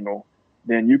shin angle,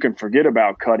 then you can forget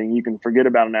about cutting. You can forget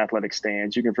about an athletic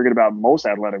stance. You can forget about most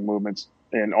athletic movements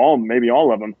and maybe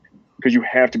all of them, because you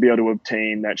have to be able to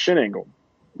obtain that shin angle.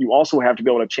 You also have to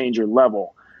be able to change your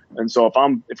level. And so if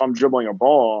I'm dribbling a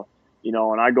ball,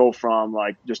 and I go from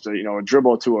like just a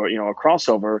dribble to a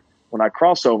crossover, when I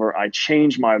cross over, I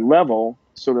change my level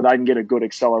so that I can get a good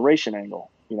acceleration angle,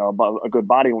 a good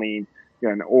body lean.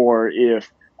 Or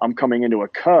if I'm coming into a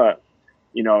cut,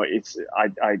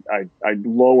 I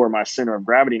lower my center of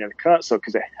gravity in the cut. So,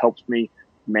 because it helps me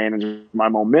manage my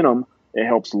momentum, it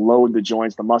helps load the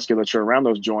joints, the musculature around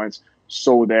those joints,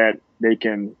 so that they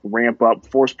can ramp up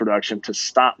force production to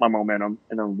stop my momentum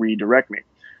and then redirect me.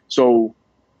 So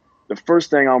the first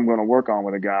thing I'm going to work on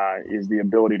with a guy is the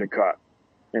ability to cut.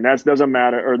 And that doesn't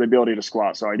matter, or the ability to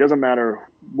squat. Sorry, it doesn't matter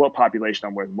what population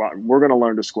I'm with. We're going to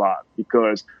learn to squat,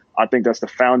 because I think that's the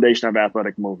foundation of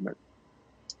athletic movement.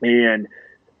 And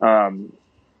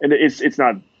it's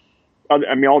not,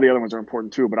 I mean, all the other ones are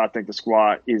important too, but I think the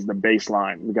squat is the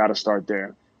baseline. We got to start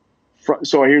there.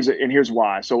 So here's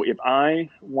why. So if I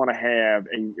want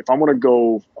to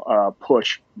go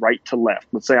push right to left,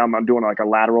 let's say I'm doing like a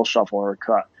lateral shuffle or a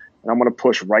cut, and I'm going to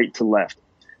push right to left.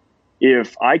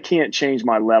 If I can't change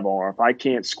my level, or if I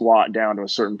can't squat down to a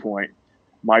certain point,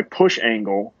 my push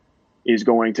angle is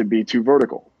going to be too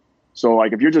vertical. So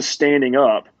like if you're just standing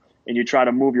up and you try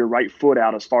to move your right foot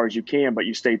out as far as you can, but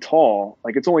you stay tall,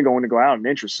 like it's only going to go out an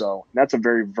inch or so. And that's a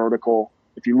very vertical.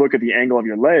 If you look at the angle of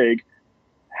your leg,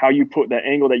 how you put that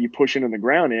angle that you push into the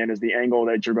ground in is the angle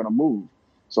that you're going to move.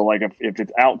 So like if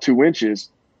it's out 2 inches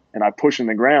and I push in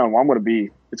the ground, well,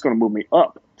 it's going to move me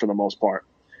up for the most part.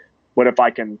 But if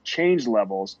I can change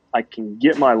levels, I can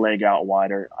get my leg out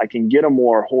wider. I can get a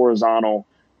more horizontal,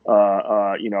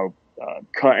 cut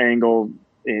angle,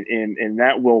 and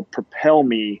that will propel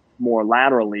me more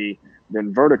laterally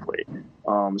than vertically.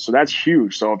 So that's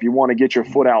huge. So if you want to get your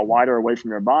foot out wider away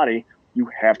from your body, you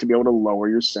have to be able to lower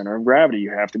your center of gravity.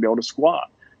 You have to be able to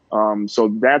squat. So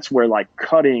that's where like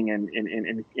cutting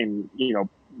and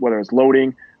whether it's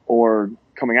loading or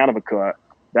coming out of a cut,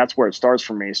 that's where it starts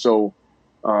for me. So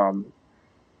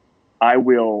I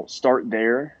will start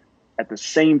there. At the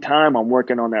same time I'm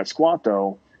working on that squat,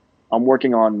 though, I'm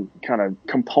working on kind of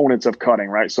components of cutting,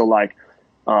 right? So like,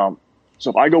 so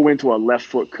if I go into a left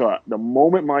foot cut, the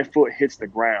moment my foot hits the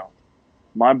ground,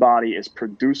 my body is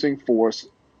producing force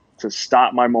to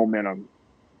stop my momentum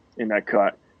in that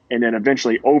cut, and then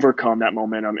eventually overcome that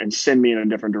momentum and send me in a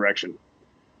different direction.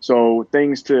 So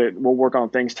we'll work on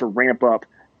things to ramp up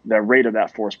the rate of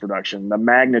that force production, the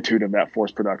magnitude of that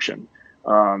force production,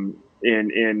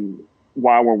 in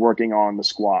while we're working on the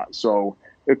squat. So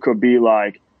it could be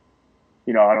like,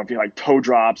 I don't know if you like toe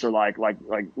drops, or like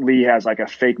Lee has like a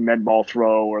fake med ball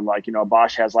throw, or like,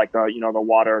 Bosch has like the, the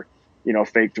water,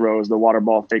 fake throws, the water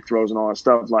ball fake throws and all that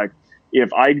stuff. Like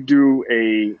if I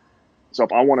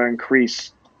want to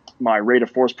increase my rate of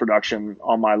force production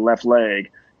on my left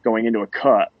leg going into a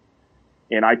cut,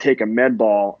 and I take a med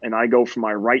ball and I go from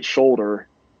my right shoulder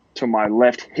to my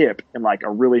left hip in like a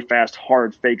really fast,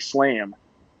 hard fake slam,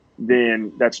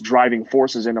 then that's driving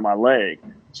forces into my leg.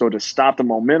 So to stop the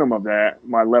momentum of that,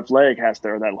 my left leg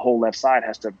that whole left side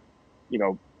has to,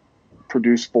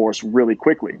 produce force really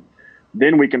quickly.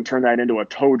 Then we can turn that into a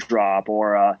toe drop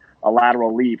or a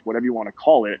lateral leap, whatever you want to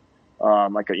call it,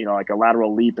 like a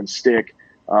lateral leap and stick.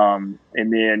 And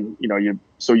then, and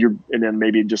then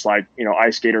maybe just like,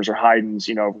 ice skaters or Haydns,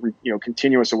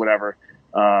 continuous or whatever.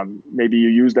 Maybe you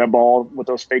use that ball with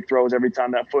those fake throws every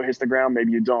time that foot hits the ground.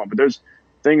 Maybe you don't, but there's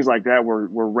things like that. We're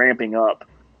ramping up,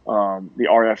 the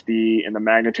RFD and the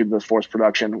magnitude of the force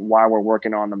production while we're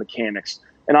working on the mechanics,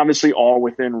 and obviously all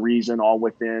within reason, all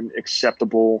within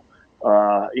acceptable,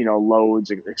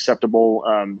 loads,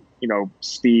 acceptable,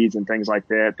 speeds and things like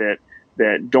that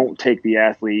don't take the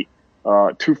athlete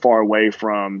too far away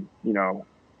from,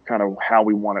 kind of how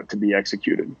we want it to be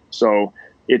executed. So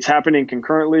it's happening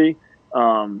concurrently.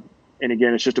 And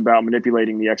again, it's just about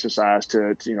manipulating the exercise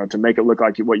to make it look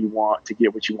like what you want, to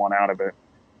get what you want out of it.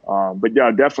 But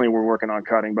yeah, definitely we're working on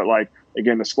cutting, but like,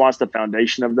 again, the squat's the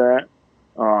foundation of that.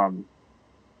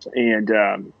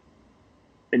 And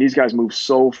these guys move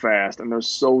so fast and they're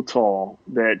so tall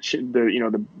that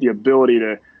the ability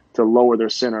to lower their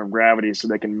center of gravity so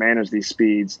they can manage these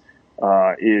speeds,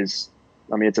 it's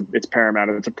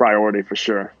paramount. It's a priority for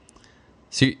sure.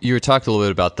 So you were talking a little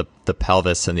bit about the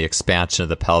pelvis and the expansion of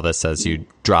the pelvis as you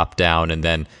drop down, and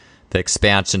then the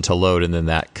expansion to load, and then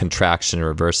that contraction and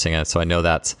reversing it. So I know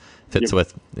that fits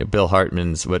with what Bill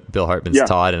Hartman's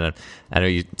taught, and I know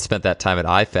you spent that time at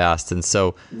iFast. And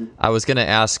so I was going to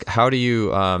ask, how do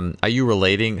you are you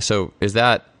relating? So is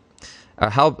that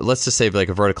how? Let's just say like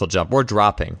a vertical jump or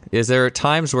dropping. Is there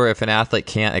times where if an athlete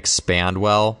can't expand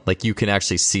well, like you can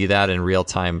actually see that in real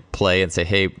time play and say,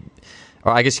 hey.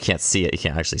 Or I guess you can't see it. You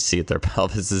can't actually see it. Their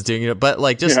pelvis is doing it. But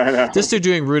like just through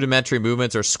doing rudimentary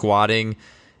movements or squatting,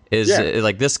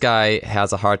 like this guy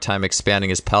has a hard time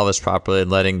expanding his pelvis properly and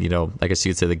letting, I guess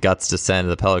you'd say the guts descend to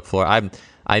the pelvic floor.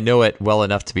 I know it well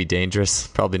enough to be dangerous.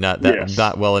 Probably not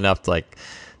not well enough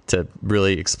to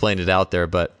really explain it out there.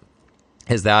 But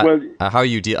is that how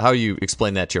you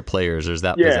explain that to your players, or is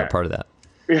that part of that?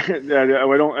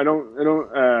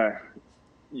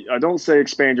 I don't say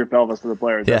expand your pelvis to the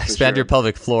players. Yeah, expand your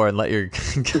pelvic floor and let your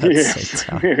guts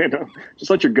down. Just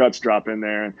let your guts drop in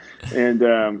there.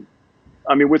 And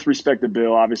with respect to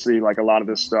Bill, obviously, like a lot of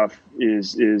this stuff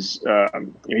is he's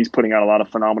putting out a lot of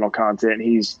phenomenal content. And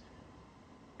he's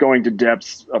going to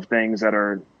depths of things that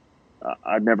are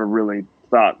I've never really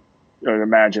thought or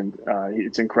imagined.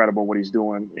 It's incredible what he's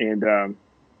doing. And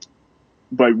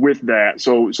but with that,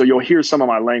 so you'll hear some of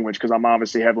my language because I'm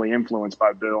obviously heavily influenced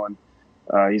by Bill, and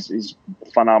he's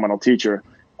a phenomenal teacher.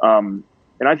 And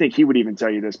I think he would even tell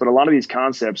you this, but a lot of these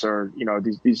concepts are,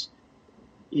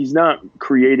 he's not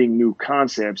creating new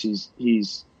concepts.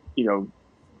 He's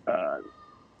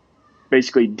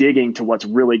basically digging to what's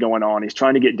really going on. He's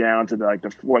trying to get down to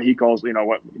what he calls,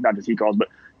 not just he calls, but,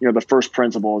 the first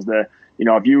principles that,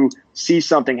 if you see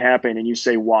something happen and you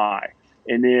say why,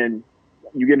 and then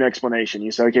you get an explanation,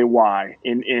 you say, okay, why?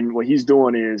 And what he's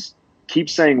doing is, keep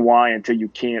saying why until you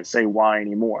can't say why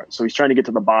anymore. So he's trying to get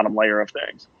to the bottom layer of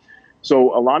things.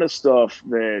 So a lot of stuff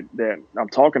that I'm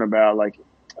talking about,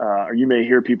 or you may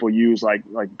hear people use like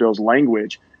Bill's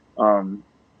language.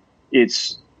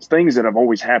 It's things that have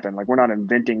always happened. Like we're not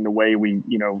inventing the way we,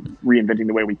 reinventing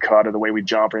the way we cut or the way we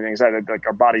jump or anything like that. Like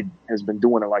our body has been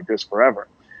doing it like this forever.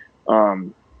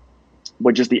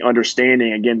 But just the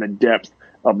understanding, again, the depth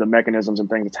of the mechanisms and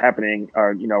things that's happening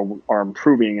are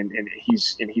improving, and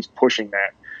he's pushing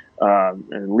that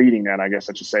and leading that, I guess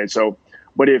I should say. So,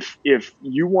 but if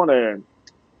you want to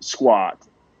squat,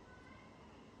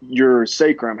 your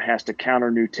sacrum has to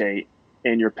counter nutate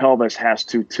and your pelvis has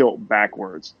to tilt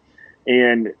backwards.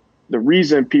 And the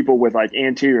reason people with like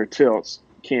anterior tilts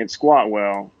can't squat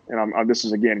well, and this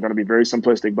is again going to be very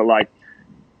simplistic, but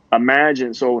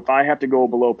imagine, so if I have to go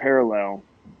below parallel,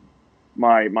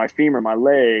 my femur, my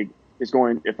leg is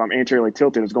going, if I'm anteriorly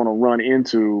tilted, is going to run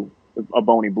into a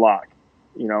bony block,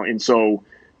 and so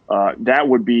that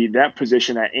would be that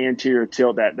position, that anterior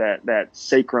tilt, that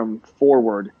sacrum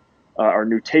forward or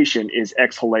nutation is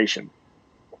exhalation.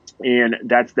 And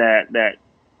that's that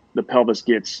the pelvis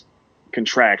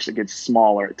contracts, it gets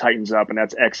smaller, it tightens up, and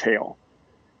that's exhale.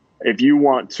 If you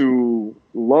want to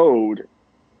load,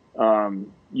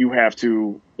 you have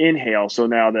to inhale. So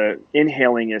now the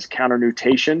inhaling is counter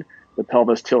nutation. The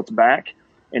pelvis tilts back,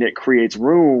 and it creates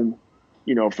room,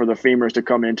 for the femurs to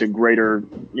come into greater,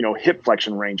 hip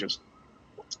flexion ranges.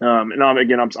 And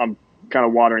I'm kind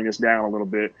of watering this down a little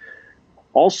bit.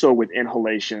 Also with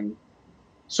inhalation,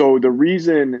 so the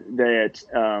reason that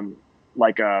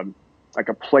like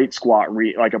a plate squat,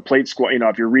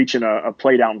 if you're reaching a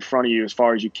plate out in front of you as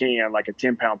far as you can, like a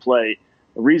 10-pound plate,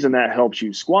 the reason that helps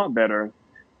you squat better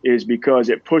is because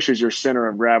it pushes your center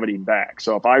of gravity back.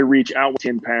 So if I reach out with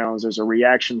 10 pounds, there's a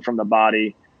reaction from the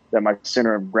body that my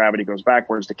center of gravity goes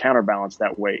backwards to counterbalance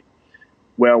that weight.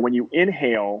 Well, when you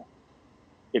inhale,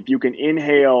 if you can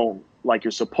inhale like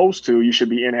you're supposed to, you should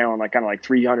be inhaling like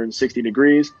 360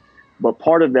 degrees. But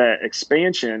part of that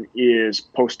expansion is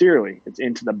posteriorly. It's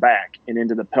into the back and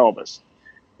into the pelvis.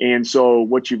 And so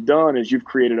what you've done is you've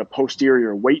created a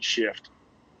posterior weight shift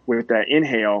with that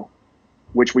inhale,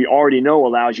 which we already know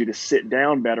allows you to sit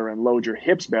down better and load your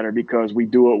hips better, because we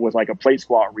do it with like a plate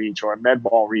squat reach or a med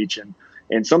ball reach.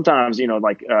 And sometimes,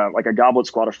 like a goblet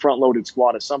squat, a front loaded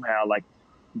squat is somehow like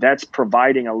that's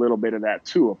providing a little bit of that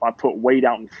too. If I put weight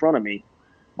out in front of me,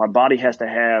 my body has to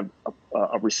have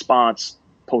a response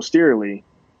posteriorly,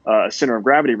 a center of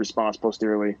gravity response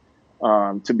posteriorly,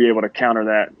 to be able to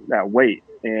counter that weight.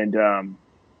 And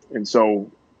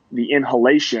so the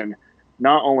inhalation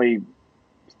not only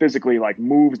physically like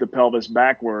moves the pelvis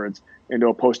backwards into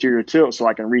a posterior tilt so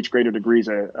I can reach greater degrees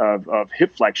of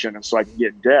hip flexion and so I can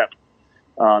get depth,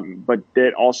 but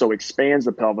it also expands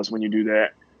the pelvis when you do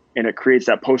that, and it creates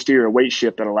that posterior weight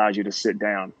shift that allows you to sit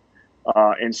down.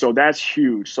 And so that's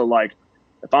huge. So like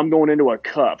if I'm going into a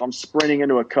cut, if I'm sprinting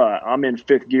into a cut, I'm in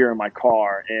fifth gear in my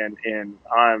car and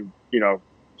I'm,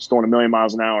 just going a million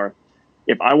miles an hour.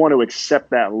 If I want to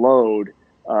accept that load,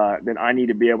 then I need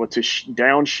to be able to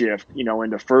downshift,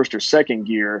 into first or second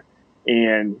gear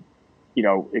and,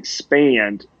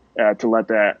 expand to let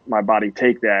my body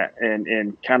take that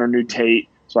and counter nutate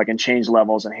so I can change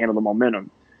levels and handle the momentum.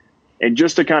 And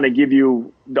just to kind of give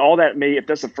you all that, if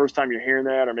that's the first time you're hearing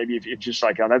that, or maybe if it's just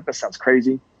like, oh, that sounds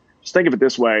crazy. Just think of it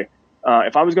this way.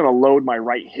 If I was going to load my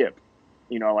right hip,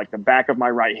 like the back of my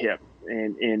right hip,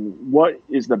 and what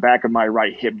is the back of my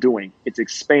right hip doing? It's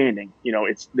expanding.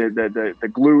 It's the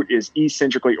glute is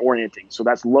eccentrically orienting. So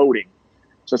that's loading.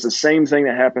 So it's the same thing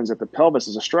that happens at the pelvis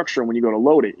as a structure. When you go to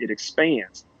load it, it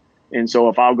expands. And so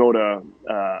if I'll go to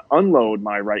unload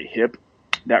my right hip,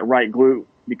 that right glute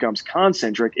becomes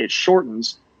concentric. It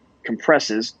shortens,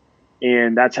 compresses,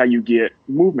 and that's how you get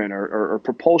movement or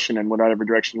propulsion in whatever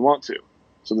direction you want to.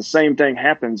 So the same thing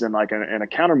happens in like in a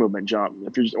counter movement jump.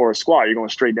 Or a squat, you're going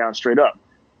straight down, straight up.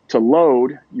 To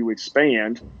load, you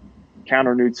expand,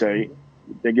 counter nutate.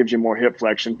 That gives you more hip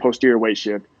flexion, posterior weight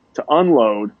shift. To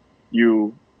unload,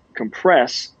 you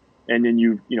compress, and then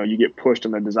you get pushed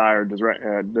in the desired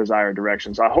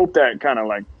direction. So I hope that kind of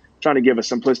like trying to give a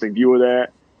simplistic view of that.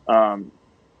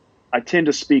 I tend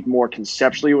to speak more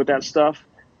conceptually with that stuff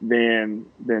than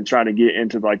try to get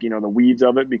into like, the weeds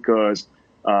of it, because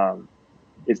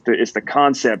it's the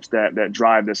concepts that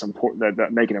drive this important,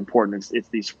 that make it important.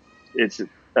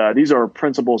 These are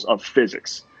principles of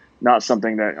physics, not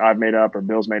something that I've made up or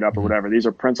Bill's made up or whatever. These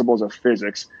are principles of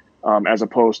physics, as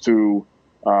opposed to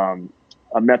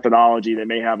a methodology that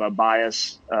may have a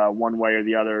bias one way or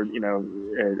the other,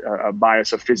 a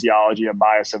bias of physiology, a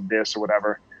bias of this or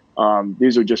whatever.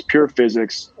 These are just pure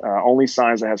physics, only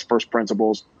science that has first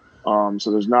principles.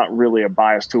 So there's not really a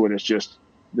bias to it. It's just,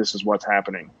 this is what's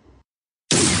happening.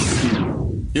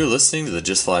 You're listening to the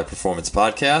Just Fly Performance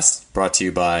Podcast, brought to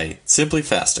you by Simply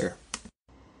Faster.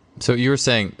 So you were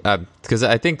saying, because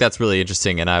I think that's really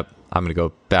interesting, and I'm going to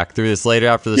go back through this later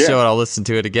after the show, and I'll listen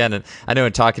to it again. And I know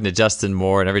in talking to Justin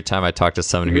Moore, and every time I talk to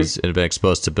someone who's been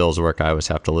exposed to Bill's work, I always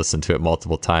have to listen to it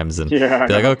multiple times and be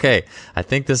like, okay, I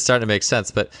think this is starting to make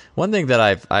sense. But one thing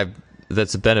that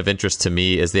that's been of interest to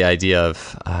me is the idea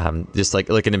of just like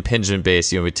an impingement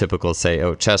base. We typically say,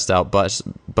 oh, chest out,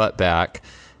 butt back,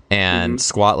 and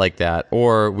squat like that,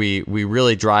 or we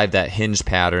really drive that hinge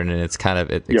pattern, and it's kind of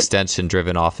extension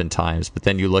driven oftentimes. But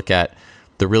then you look at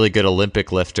the really good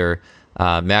Olympic lifter,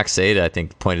 Max Ada, I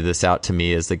think, pointed this out to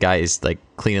me, is the guy is like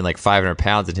cleaning like 500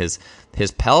 pounds, and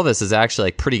his pelvis is actually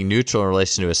like pretty neutral in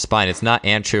relation to his spine. It's not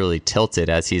anteriorly tilted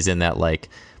as he's in that like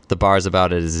the bar's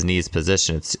about at his knees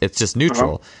position. It's just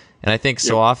neutral. And I think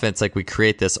so often it's like we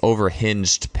create this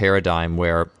overhinged paradigm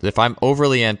where if I'm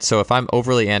overly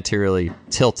anteriorly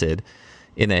tilted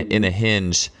in a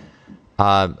hinge,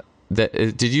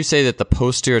 did you say that the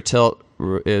posterior tilt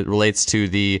it relates to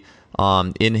the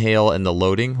inhale and the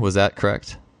loading? Was that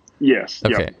correct? Yes.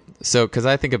 Okay. Yep. So, because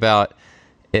I think about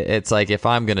it's like if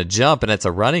I'm going to jump and it's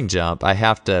a running jump, I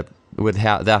have to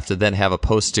then have a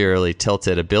posteriorly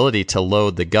tilted ability to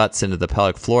load the guts into the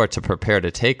pelvic floor to prepare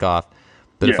to take off.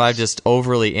 But Yes. if I've just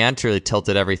overly anteriorly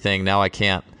tilted everything, now I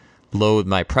can't load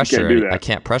my pressure. I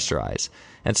can't pressurize.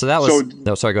 And so that was.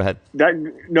 No, sorry. Go ahead.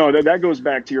 That goes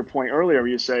back to your point earlier, where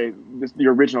you say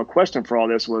your original question for all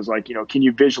this was like, can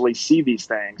you visually see these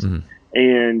things? Mm-hmm.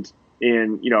 And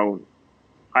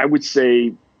I would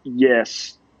say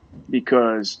yes,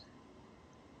 because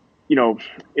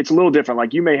it's a little different.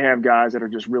 Like, you may have guys that are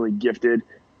just really gifted,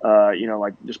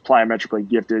 like just plyometrically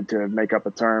gifted, to make up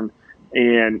a term,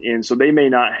 and so they may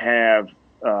not have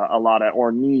a lot of,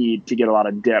 or need to get a lot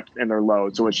of depth in their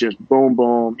load. So it's just boom,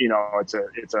 boom. It's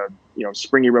a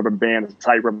springy rubber band, it's a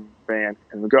tight rubber band,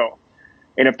 and we go.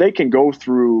 And if they can go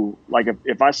through, like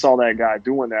if I saw that guy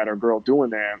doing that or girl doing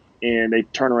that, and they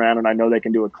turn around and I know they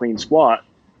can do a clean squat,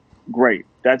 great,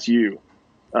 that's you.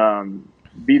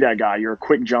 Be that guy. You're a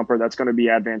quick jumper. That's going to be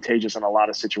advantageous in a lot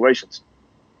of situations.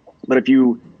 But if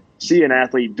you see an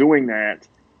athlete doing that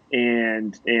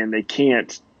and they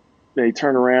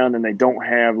turn around and they don't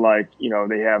have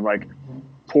they have like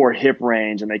poor hip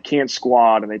range and they can't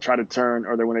squat, and they try to turn,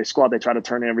 or when they squat, they try to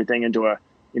turn everything into a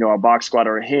box squat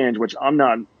or a hinge, which I'm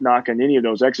not knocking any of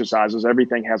those exercises.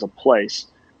 Everything has a place.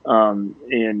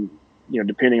 And,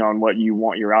 depending on what you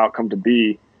want your outcome to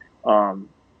be,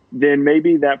 then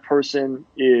maybe that person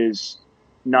is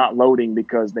not loading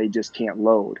because they just can't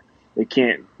load. They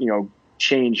can't,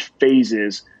 change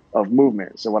phases of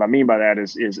movement. So what I mean by that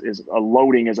is a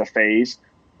loading is a phase,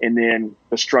 and then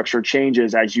the structure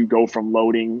changes as you go from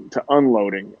loading to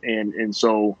unloading. And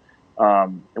so,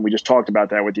 and we just talked about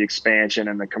that with the expansion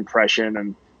and the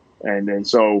compression, and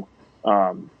so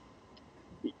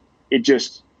it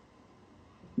just,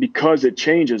 because it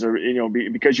changes, or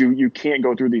because you can't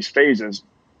go through these phases,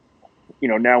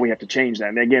 now we have to change that.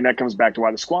 And again, that comes back to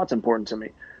why the squat's important to me,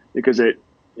 because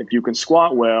if you can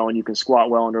squat well, and you can squat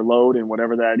well under load, and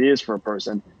whatever that is for a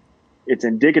person, it's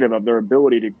indicative of their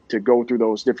ability to go through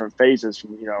those different phases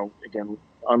from, again,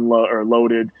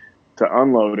 loaded to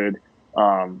unloaded,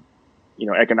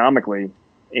 economically.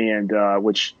 And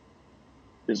which,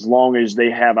 as long as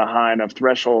they have a high enough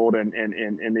threshold and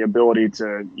the ability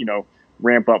to,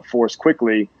 ramp up force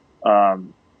quickly,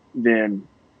 then,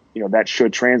 that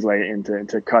should translate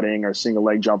into cutting or single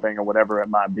leg jumping or whatever it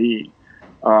might be.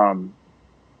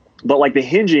 But like the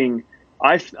hinging,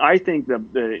 I think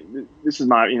this is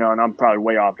my, and I'm probably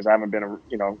way off because I haven't been,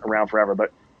 around forever,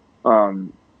 but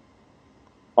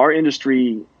our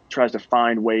industry tries to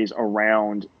find ways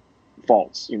around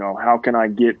faults. How can I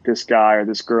get this guy or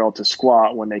this girl to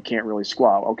squat when they can't really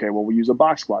squat? Okay, well, we use a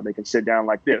box squat. They can sit down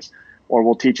like this, or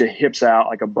we'll teach a hips out,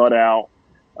 like a butt out,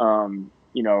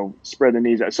 spread the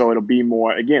knees out. So it'll be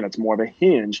more, again, it's more of a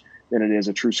hinge than it is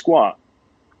a true squat.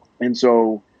 And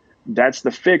so that's the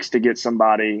fix to get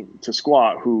somebody to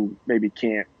squat who maybe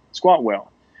can't squat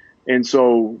well. And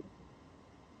so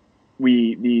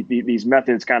these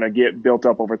methods kind of get built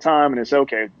up over time, and it's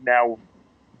okay, now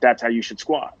that's how you should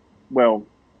squat. Well,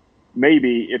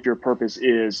 maybe if your purpose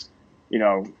is,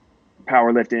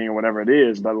 powerlifting or whatever it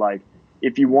is, but like,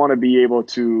 if you want to be able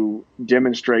to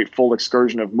demonstrate full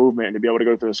excursion of movement and to be able to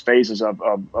go through those phases of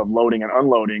loading and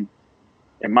unloading,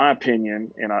 in my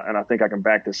opinion, and I think I can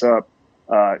back this up,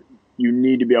 you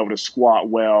need to be able to squat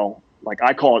well. Like,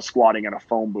 I call it squatting in a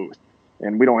phone booth,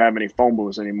 and we don't have any phone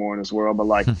booths anymore in this world. But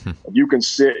like, if you can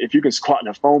squat in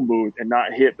a phone booth and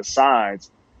not hit the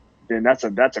sides, then that's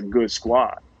a good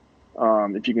squat.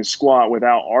 If you can squat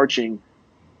without arching,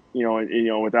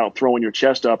 without throwing your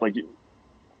chest up, like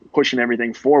pushing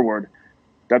everything forward,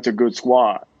 that's a good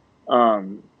squat.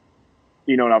 And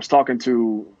I was talking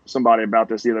to somebody about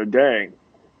this the other day,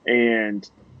 and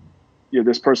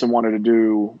this person wanted to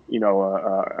do,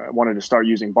 wanted to start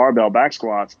using barbell back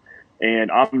squats.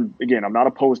 And I'm not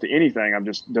opposed to anything. I'm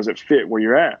just, does it fit where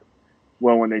you're at?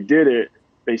 Well, when they did it,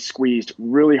 they squeezed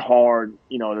really hard,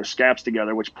 their scaps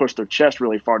together, which pushed their chest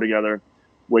really far together,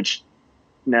 which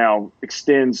now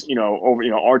extends,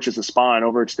 arches the spine,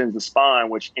 overextends the spine,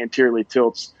 which anteriorly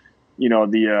tilts,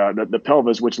 the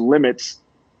pelvis, which limits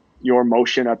your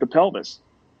motion at the pelvis.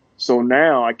 So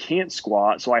now I can't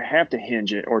squat, so I have to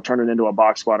hinge it or turn it into a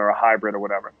box squat or a hybrid or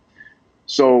whatever.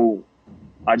 So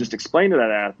I just explained to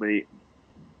that athlete,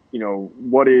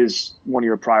 what is one of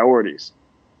your priorities?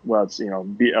 Well, it's,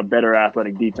 be a better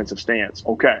athletic defensive stance.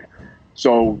 Okay.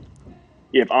 So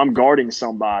if I'm guarding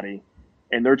somebody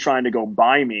and they're trying to go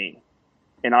by me,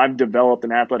 and I've developed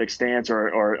an athletic stance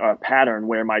or a pattern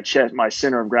where my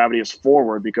center of gravity is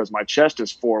forward because my chest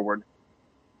is forward.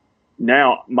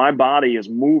 Now my body is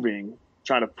moving,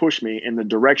 trying to push me in the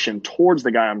direction towards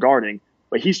the guy I'm guarding,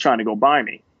 but he's trying to go by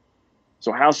me.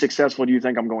 So how successful do you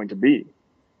think I'm going to be?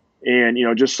 And,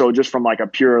 just from like a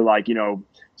pure, like,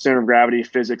 center of gravity,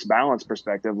 physics, balance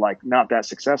perspective, like not that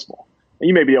successful. And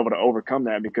you may be able to overcome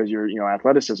that because you're,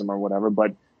 athleticism or whatever,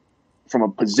 but from a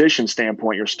position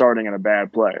standpoint, you're starting in a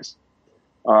bad place.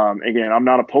 Again, I'm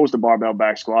not opposed to barbell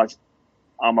back squats.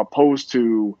 I'm opposed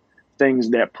to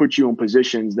things that put you in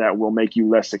positions that will make you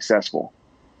less successful.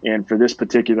 And for this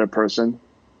particular person,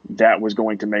 that was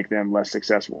going to make them less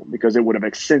successful because it would have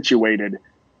accentuated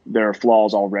their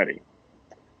flaws already.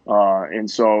 And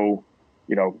so,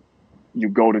 you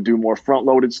go to do more front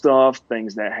loaded stuff,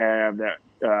 things that have that,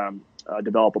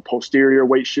 develop a posterior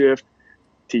weight shift,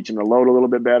 teach them to load a little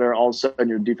bit better. All of a sudden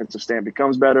your defensive stand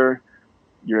becomes better.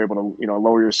 You're able to,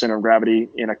 lower your center of gravity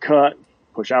in a cut,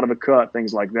 push out of a cut,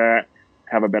 things like that,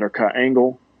 have a better cut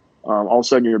angle. All of a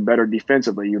sudden you're better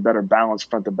defensively, you're better balanced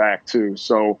front to back too.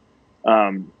 So,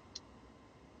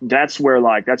 that's where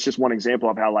that's just one example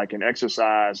of how an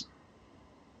exercise,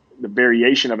 the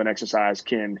variation of an exercise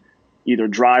can either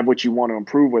drive what you want to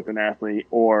improve with an athlete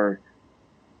or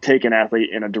take an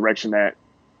athlete in a direction that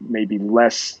may be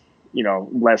less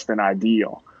than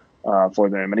ideal for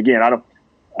them. And again, I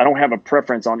don't have a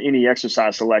preference on any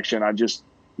exercise selection.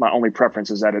 My only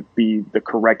preference is that it be the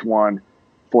correct one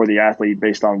for the athlete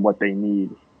based on what they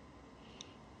need.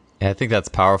 Yeah, I think that's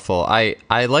powerful. I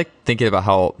like thinking about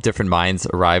how different minds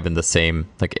arrive in the same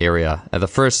area. At the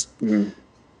first,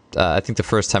 I think the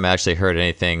first time I actually heard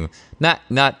anything, not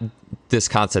this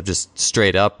concept just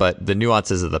straight up, but the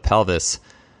nuances of the pelvis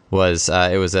was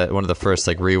it was at one of the first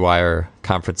Rewire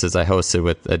conferences I hosted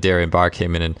with Darian Barr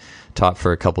came in and taught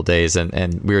for a couple days,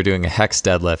 and we were doing a hex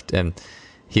deadlift, and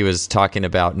he was talking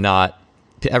about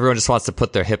everyone just wants to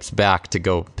put their hips back to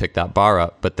go pick that bar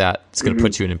up, but that's going to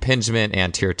put you in impingement,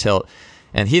 anterior tilt,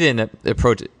 and he didn't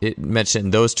approach it mentioned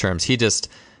in those terms. He just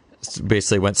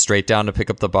basically went straight down to pick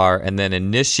up the bar and then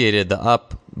initiated the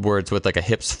upwards with a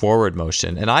hips forward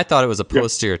motion. And I thought it was a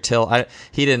posterior tilt.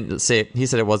 He didn't say, he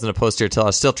said it wasn't a posterior tilt. I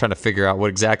was still trying to figure out what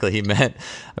exactly he meant.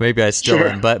 Maybe I still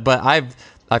am, but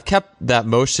I've kept that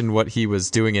motion, what he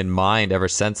was doing in mind ever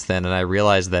since then. And I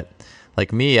realized that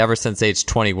me, ever since age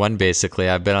 21, basically,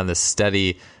 I've been on this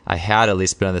steady, I had at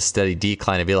least been on this steady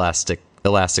decline of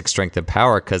elastic strength and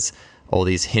power because all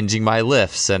these hinging my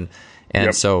lifts. And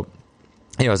so,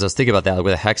 as I was thinking about that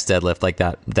with a hex deadlift,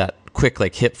 that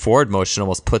quick hip forward motion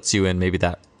almost puts you in maybe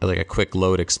that a quick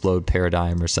load explode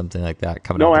paradigm or something like that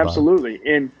coming out the absolutely.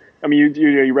 Bottom. And I mean,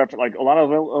 you reference a lot of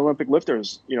Olympic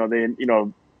lifters, they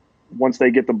once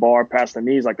they get the bar past the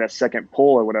knees, that second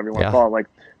pull or whatever you want to call it,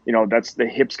 that's the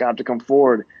hips got to come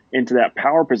forward into that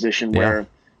power position where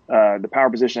the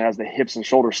power position has the hips and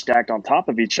shoulders stacked on top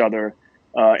of each other,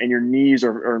 and your knees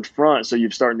are in front, so you're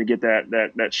starting to get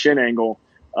that shin angle.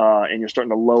 And you're starting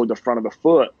to load the front of the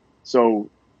foot. So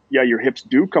your hips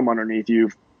do come underneath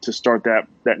you to start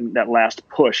that last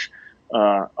push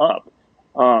up.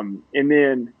 And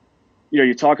then,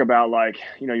 you talk about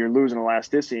you're losing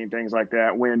elasticity and things like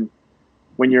that when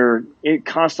you're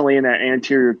constantly in that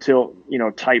anterior tilt,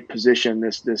 tight position,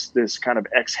 this kind of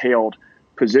exhaled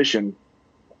position,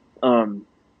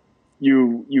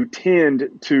 you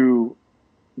tend to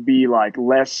be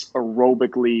less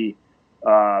aerobically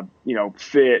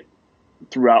fit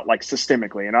throughout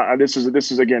systemically. And this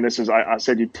is I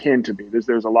said you tend to be.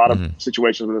 There's a lot of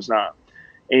situations where it's not.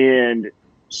 And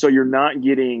so you're not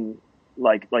getting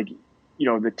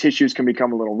the tissues can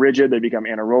become a little rigid, they become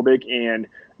anaerobic, and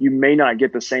you may not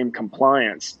get the same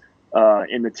compliance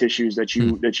in the tissues that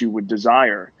you would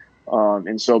desire.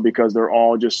 And so because they're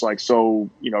all just so,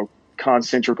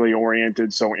 concentrically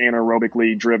oriented, so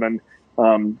anaerobically driven,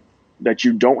 that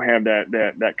you don't have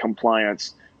that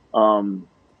compliance.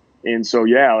 And so,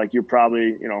 you're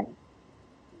probably,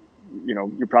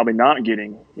 you're probably not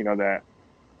getting, that.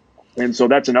 And so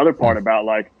that's another part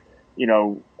about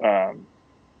you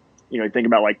think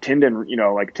about tendon,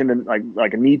 tendon,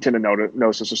 like a knee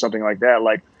tendinosis or something like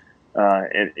that.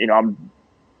 And, I'm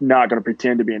not going to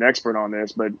pretend to be an expert on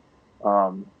this, but,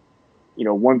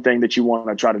 one thing that you want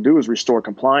to try to do is restore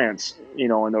compliance, in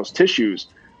those tissues,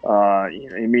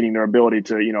 meaning their ability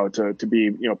to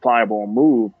be, pliable and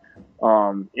move.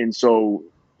 And so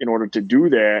in order to do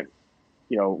that,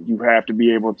 you have to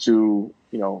be able to,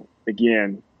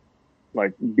 again,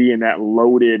 be in that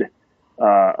loaded,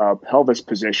 pelvis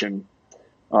position,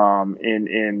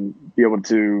 and be able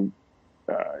to,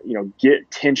 get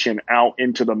tension out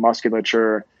into the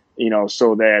musculature,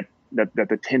 so that that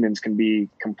the tendons can be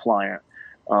compliant.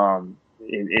 And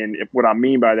what I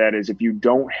mean by that is if you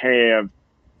don't have,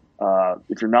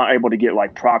 if you're not able to get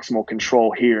like proximal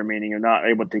control here, meaning you're not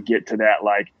able to get to that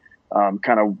like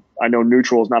kind of, I know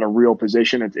neutral is not a real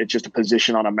position. It's just a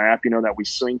position on a map, that we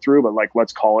swing through, but like,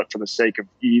 let's call it for the sake of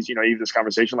ease, even this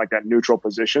conversation, like that neutral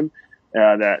position,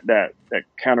 that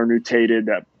counter nutated,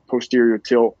 that posterior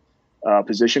tilt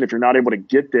position. If you're not able to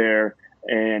get there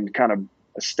and kind of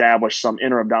establish some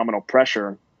inter-abdominal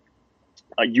pressure,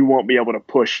 you won't be able to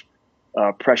push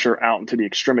pressure out into the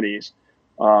extremities.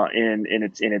 And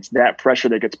it's that pressure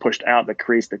that gets pushed out that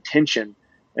creates the tension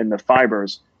in the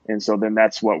fibers. And so then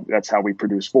that's how we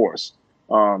produce force.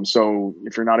 So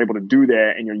if you're not able to do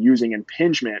that and you're using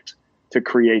impingement to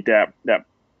create that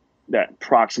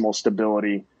proximal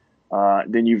stability,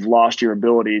 then you've lost your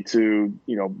ability to,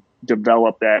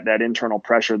 develop that internal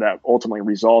pressure that ultimately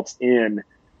results in,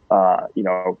 kind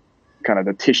of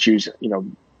the tissues,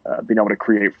 being able to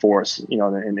create force,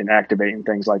 and activating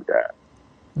things like that.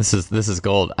 This is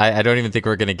gold. I don't even think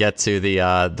we're going to get to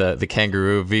the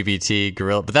kangaroo VBT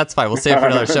gorilla, but that's fine. We'll save it for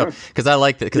another show because I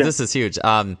like that because this is huge.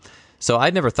 So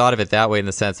I'd never thought of it that way in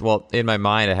the sense, well, in my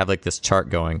mind, I have like this chart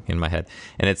going in my head,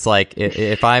 and it's like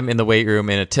if I'm in the weight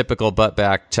room in a typical butt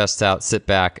back, chest out, sit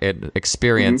back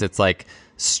experience, it's like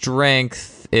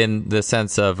strength in the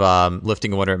sense of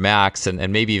lifting one at max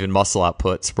and maybe even muscle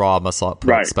outputs, raw muscle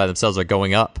outputs by themselves are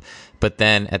going up, but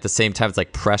then at the same time, it's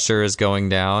like pressure is going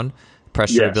down.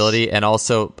 Pressure ability, and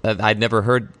also I'd never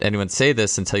heard anyone say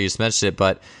this until you just mentioned it,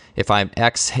 but if I'm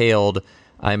exhaled,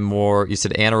 I'm more, you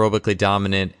said anaerobically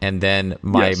dominant, and then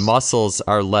my muscles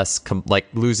are less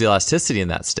lose elasticity in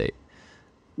that state.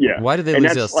 Yeah. Why do they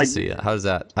lose elasticity? How does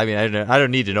that? I mean, I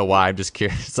don't need to know why. I'm just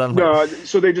curious. So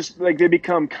they just they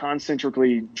become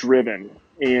concentrically driven,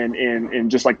 and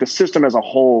just like the system as a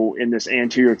whole in this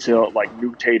anterior tilt, like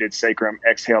nutated sacrum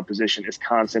exhale position is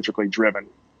concentrically driven,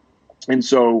 and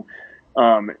so.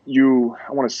 I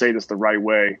want to say this the right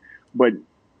way, but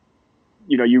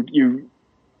you're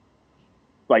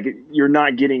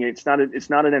not getting, it's not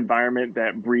an environment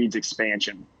that breeds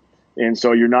expansion. And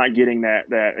so you're not getting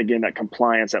that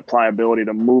compliance, that pliability,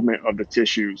 the movement of the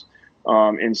tissues.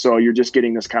 And so you're just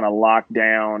getting this kind of locked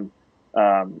down,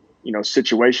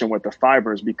 situation with the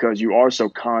fibers because you are so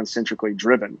concentrically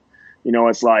driven.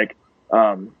 It's like,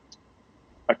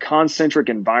 a concentric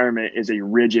environment is a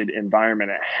rigid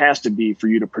environment. It has to be for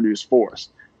you to produce force.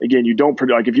 Again, you don't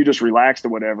produce, like if you just relaxed or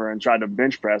whatever and tried to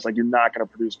bench press, like you're not going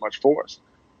to produce much force.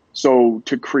 So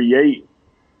to create,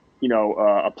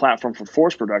 a platform for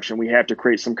force production, we have to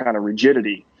create some kind of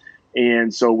rigidity.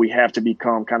 And so we have to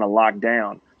become kind of locked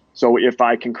down. So if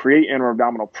I can create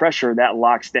inter-abdominal pressure, that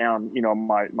locks down,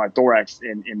 my thorax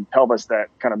and pelvis, that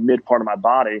kind of mid part of my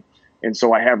body. And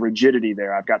so I have rigidity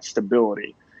there. I've got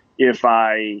stability. If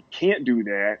I can't do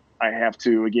that, I have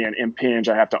to, again, impinge.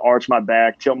 I have to arch my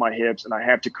back, tilt my hips, and I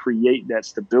have to create that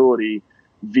stability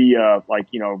via,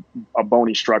 a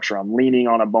bony structure. I'm leaning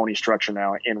on a bony structure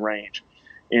now in range.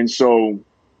 And so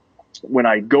when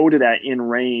I go to that in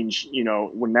range,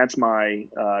 when that's my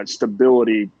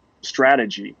stability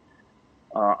strategy,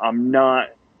 I'm not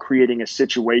creating a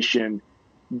situation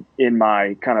in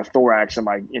my kind of thorax and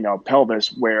my, pelvis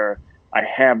where I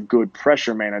have good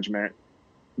pressure management.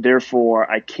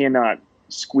 Therefore, I cannot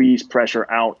squeeze pressure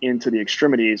out into the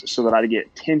extremities so that I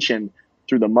get tension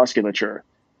through the musculature.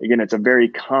 Again, it's a very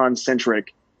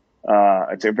concentric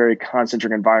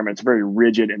environment. It's a very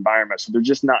rigid environment. So there's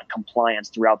just not compliance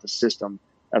throughout the system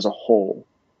as a whole.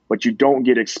 But you don't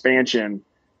get expansion,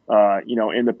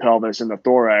 in the pelvis and the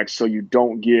thorax. So you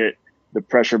don't get the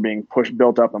pressure being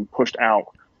built up and pushed out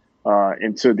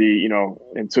into the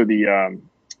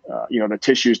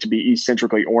tissues to be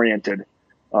eccentrically oriented.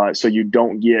 So you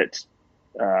don't get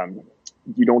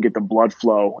the blood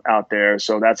flow out there.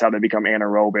 So that's how they become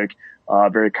anaerobic,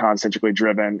 very concentrically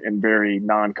driven, and very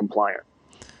non-compliant.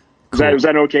 Cool. Is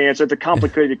that an okay answer? It's a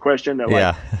complicated question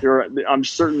that I'm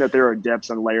certain that there are depths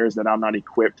and layers that I'm not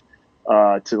equipped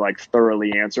to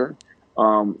thoroughly answer.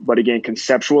 But again,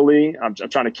 conceptually, I'm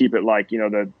trying to keep it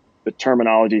the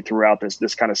terminology throughout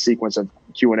this kind of sequence of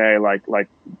Q&A,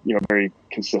 very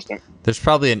consistent. There's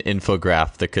probably an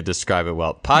infograph that could describe it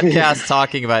well. Podcast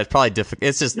talking about it's probably difficult.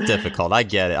 It's just difficult. I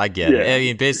get it. I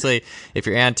mean, basically, if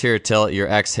you're anterior tilt, you're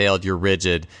exhaled, you're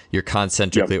rigid, you're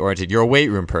concentrically oriented. You're a weight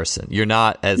room person. You're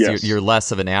not you're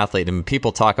less of an athlete. And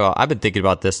people talk about. I've been thinking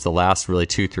about this the last really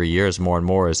 2-3 years more and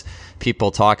more. Is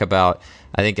people talk about.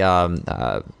 I think I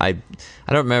don't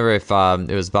remember if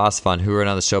it was Boss Fun who were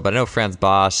on the show, but I know Franz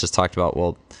Bosch just talked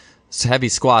about heavy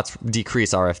squats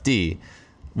decrease RFD.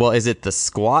 Well, is it the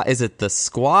squat? Is it the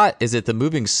squat? Is it the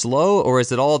moving slow? Or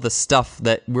is it all the stuff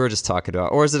that we were just talking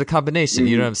about? Or is it a combination?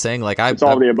 You know what I'm saying? Like it's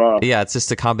all the above. Yeah, it's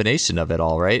just a combination of it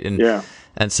all, right?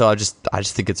 And so I just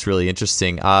think it's really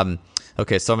interesting.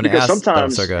 Okay, so I'm going to ask.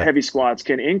 Sometimes heavy squats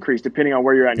can increase depending on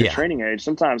where you're at in your training age.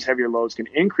 Sometimes heavier loads can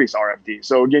increase RFD.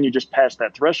 So again, you just pass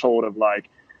that threshold of like,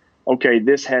 okay,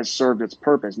 this has served its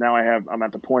purpose. Now I'm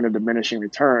at the point of diminishing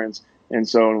returns. And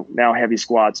so now heavy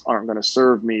squats aren't going to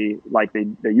serve me like they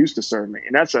used to serve me.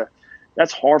 And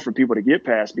that's hard for people to get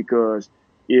past, because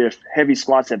if heavy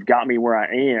squats have got me where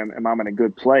I am and I'm in a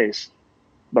good place,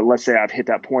 but let's say I've hit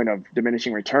that point of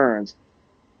diminishing returns,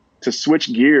 to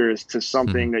switch gears to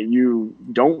something that you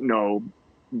don't know,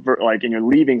 like, and you're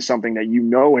leaving something that you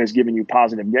know has given you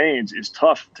positive gains, is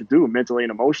tough to do mentally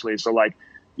and emotionally. So like,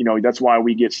 that's why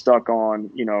we get stuck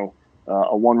on,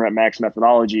 a 1 rep max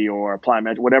methodology or apply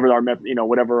whatever our method,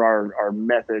 whatever our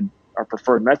method, our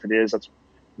preferred method is. That's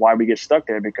why we get stuck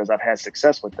there, because I've had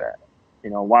success with that.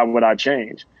 Why would I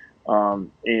change?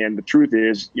 And the truth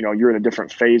is, you're in a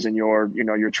different phase in your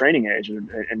training age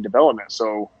and development.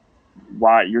 So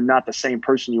why you're not the same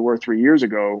person you were 3 years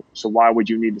ago. So why would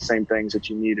you need the same things that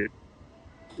you needed,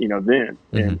 then?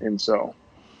 And so.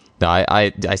 No,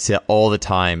 I see it all the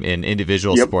time in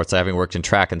individual sports, having worked in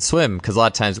track and swim, because a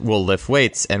lot of times we'll lift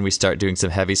weights and we start doing some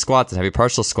heavy squats and heavy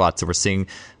partial squats, and we're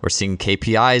seeing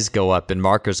KPIs go up and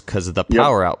markers because of the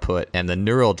power output and the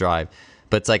neural drive.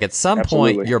 But it's like at some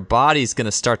point your body's going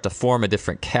to start to form a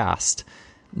different cast,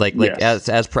 like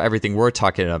as per everything we're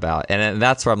talking about, and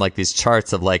that's where I'm like, these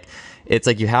charts of like, it's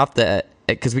like you have to.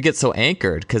 Because we get so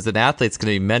anchored, because an athlete's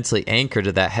going to be mentally anchored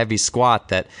to that heavy squat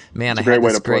that, man, I had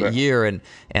this great year and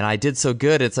I did so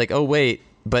good. It's like, oh, wait,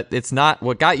 but it's not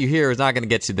what got you here is not going to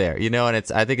get you there, and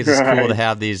I think it's just cool to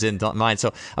have these in mind.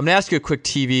 So I'm going to ask you a quick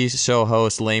TV show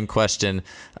host lame question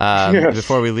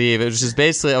before we leave. It was just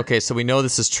basically, okay, so we know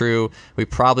this is true. We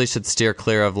probably should steer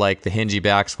clear of like the hingy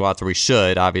back squats, or we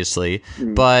should, obviously.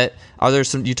 But are there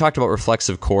you talked about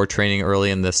reflexive core training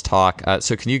early in this talk.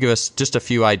 So can you give us just a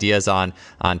few ideas on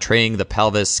training the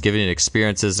pelvis, giving it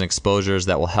experiences and exposures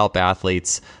that will help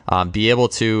athletes be able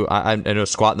to, I know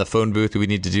squat in the phone booth, we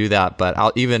need to do that, but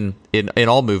even in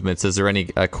all movements, is there any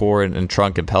core and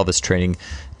trunk and pelvis training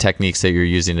techniques that you're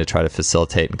using to try to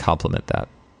facilitate and complement that?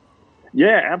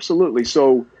 Yeah, absolutely.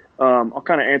 So I'll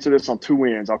kind of answer this on two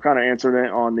ends. I'll kind of answer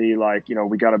it on the, like,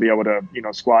 we got to be able to,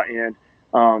 squat in.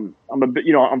 I'm a bit,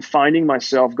 I'm finding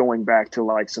myself going back to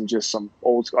like some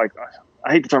old, like,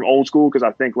 I hate the term old school, because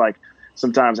I think like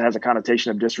sometimes it has a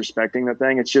connotation of disrespecting the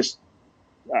thing. It's just,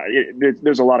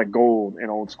 there's a lot of gold in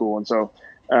old school. And so,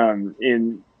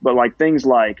 but like things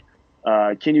like,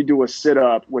 can you do a sit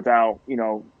up without,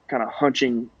 kind of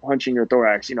hunching your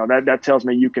thorax? That tells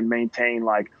me you can maintain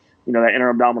like, that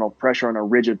inter-abdominal pressure on a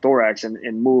rigid thorax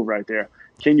and move right there.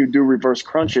 Can you do reverse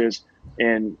crunches?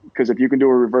 And because if you can do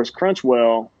a reverse crunch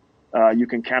well, you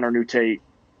can counter-nutate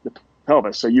the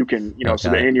pelvis. So you can, so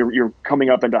then you're coming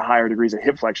up into higher degrees of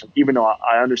hip flexion, even though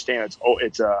I understand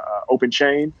it's a open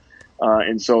chain.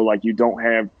 And so like you don't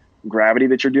have gravity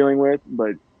that you're dealing with,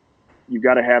 but you've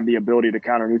got to have the ability to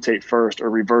counter-nutate first or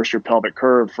reverse your pelvic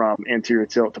curve from anterior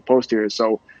tilt to posterior.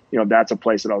 So, that's a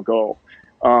place that I'll go.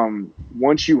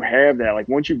 Once you have that, like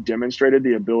once you've demonstrated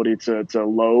the ability to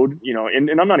load, and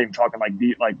I'm not even talking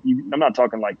I'm not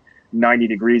talking like 90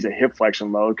 degrees of hip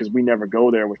flexion load, because we never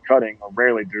go there with cutting, or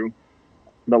rarely do.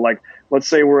 But like, let's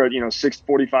say we're at,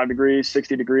 45 degrees,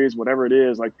 60 degrees, whatever it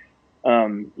is. Like,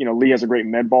 Lee has a great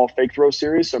med ball fake throw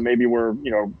series. So maybe we're,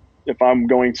 if I'm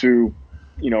going to,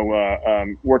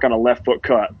 work on a left foot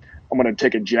cut, I'm going to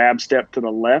take a jab step to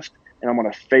the left, and I'm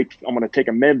going to take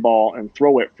a med ball and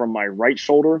throw it from my right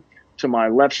shoulder to my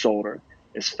left shoulder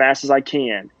as fast as I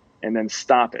can, and then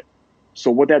stop it. So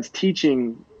what that's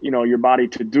teaching, your body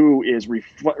to do is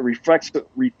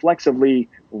reflexively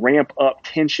ramp up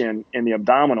tension in the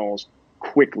abdominals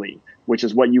quickly, which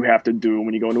is what you have to do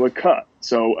when you go into a cut.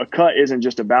 So a cut isn't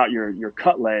just about your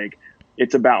cut leg.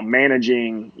 It's about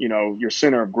managing, your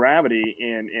center of gravity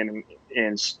and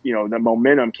the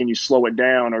momentum. Can you slow it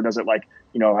down, or does it like,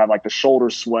 have like the shoulder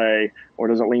sway, or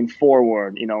does it lean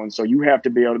forward, and so you have to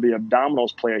be able to, the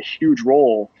abdominals play a huge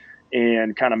role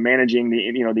in kind of managing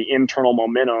the internal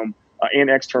momentum and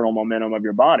external momentum of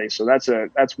your body. So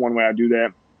that's one way I do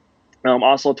that.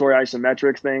 Oscillatory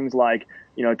isometric things like,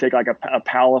 take like a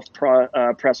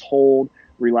powerlift press hold,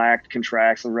 relax,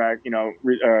 contracts, and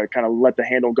kind of let the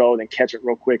handle go, then catch it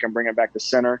real quick and bring it back to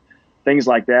center. Things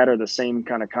like that are the same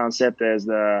kind of concept as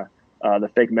the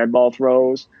fake med ball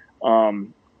throws.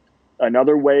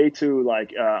 Another way to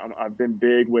like, I've been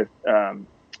big with,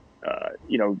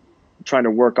 trying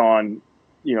to work on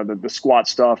the squat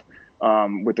stuff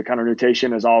with the counter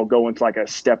nutation is I'll go into like a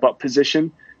step up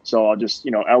position. So I'll just,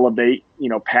 elevate,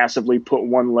 passively put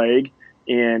one leg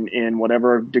in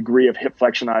whatever degree of hip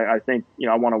flexion I think,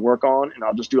 I want to work on. And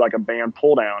I'll just do like a band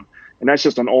pull down. And that's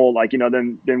just an old,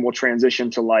 then we'll transition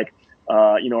to like,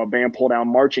 a band pull down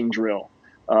marching drill.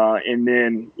 And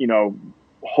then,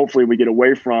 hopefully we get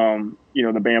away from,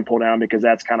 the band pull down, because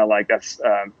that's kind of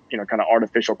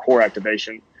artificial core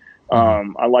activation.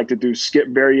 I like to do skip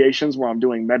variations where I'm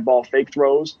doing med ball fake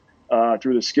throws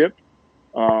through the skip.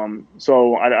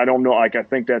 So I don't know, I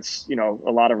think that's,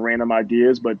 a lot of random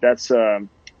ideas, but that's kind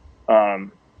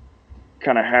of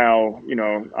how,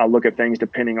 I look at things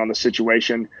depending on the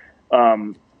situation.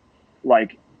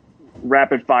 Like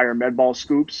rapid fire med ball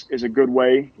scoops is a good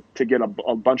way to get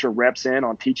a bunch of reps in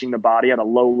on teaching the body at a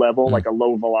low level, like a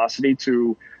low velocity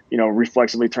to,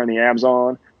 reflexively turn the abs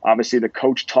on. Obviously the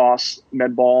coach toss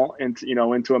med ball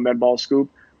into a med ball scoop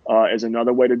is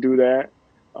another way to do that.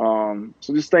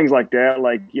 So just things like that,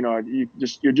 like,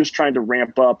 you're just trying to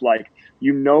ramp up, like,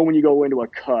 when you go into a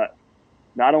cut,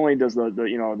 not only does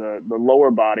the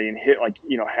lower body and hit, like,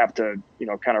 have to,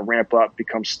 kind of ramp up,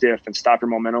 become stiff and stop your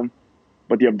momentum,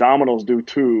 but the abdominals do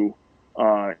too.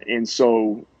 And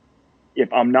so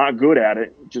if I'm not good at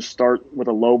it, just start with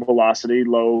a low velocity,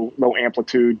 low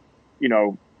amplitude,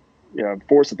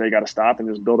 force that they got to stop, and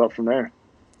just build up from there.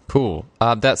 Cool.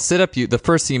 That sit-up, the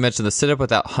first thing you mentioned, the sit-up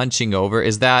without hunching over,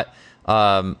 is that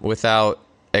without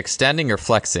extending or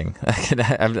flexing?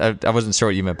 I wasn't sure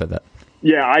what you meant by that.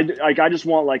 Yeah, I just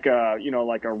want like a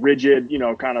rigid,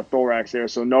 kind of thorax there.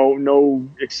 So no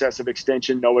excessive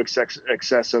extension, no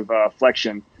excessive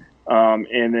flexion.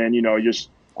 And then,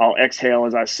 I'll exhale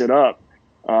as I sit up.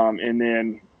 And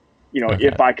then, okay,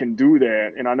 if I can do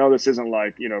that, and I know this isn't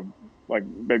like, like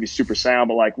maybe super sound,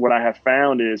 but like what I have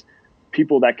found is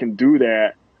people that can do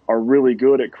that are really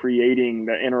good at creating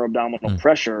the inner abdominal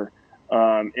pressure,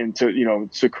 and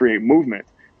to create movement.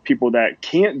 People that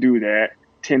can't do that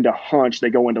tend to hunch. They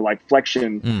go into like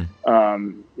flexion,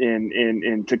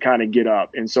 and to kind of get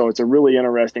up. And so it's a really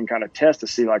interesting kind of test to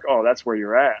see like, oh, that's where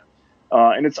you're at.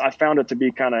 And I found it to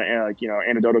be kind of like,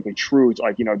 anecdotally true. It's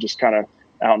like, just kind of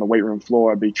out on the weight room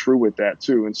floor, I'd be true with that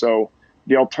too. And so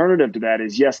the alternative to that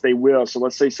is, yes, they will. So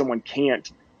let's say someone can't,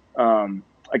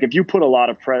 like if you put a lot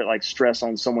of stress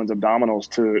on someone's abdominals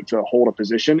to hold a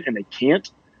position and they can't,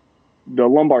 the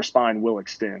lumbar spine will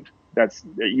extend. That's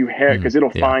you have, because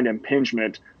it'll find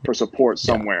impingement for support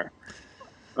somewhere.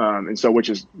 And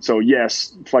so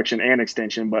yes, flexion and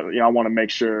extension, but I want to make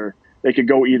sure they could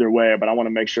go either way, but I want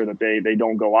to make sure that they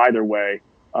don't go either way,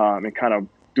 and kind of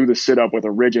do the sit up with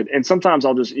a rigid. And sometimes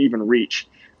I'll just even reach.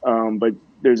 But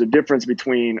there's a difference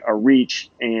between a reach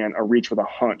and a reach with a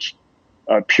hunch.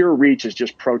 Pure reach is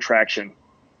just protraction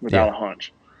without a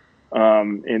hunch.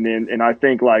 And I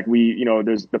think like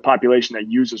there's the population that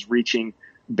uses reaching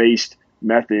based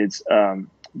methods.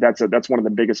 That's one of the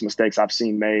biggest mistakes I've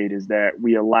seen made, is that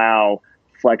we allow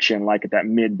flexion like at that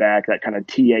mid back, that kind of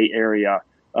TA area,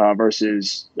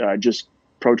 versus just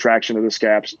protraction of the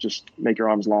scaps. Just make your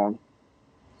arms long.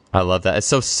 I love that. It's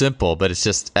so simple, but it's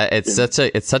just it's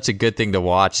such a good thing to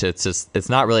watch. It's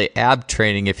not really ab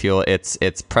training, if you will. It's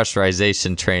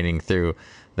pressurization training through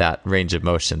that range of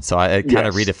motion. So it kind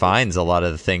of redefines a lot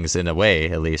of the things, in a way,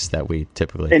 at least, that we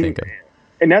typically think of.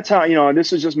 And that's how,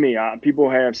 this is just me. People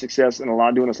have success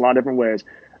doing this a lot of different ways.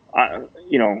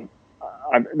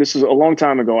 This is a long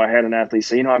time ago. I had an athlete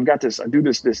say, I've got this, I do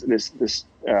this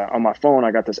on my phone.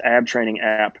 I got this ab training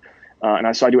app. And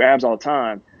I do abs all the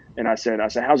time. And I said,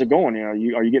 how's it going? Are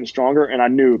you getting stronger? And I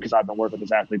knew, because I've been working with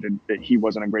this athlete, that he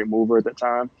wasn't a great mover at that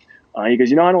time. He goes,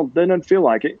 that doesn't feel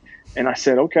like it. And I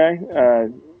said, okay.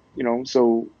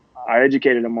 So I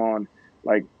educated him on,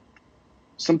 like,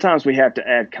 sometimes we have to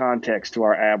add context to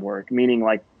our ab work, meaning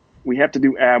like we have to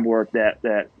do ab work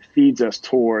that feeds us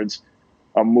towards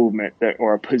a movement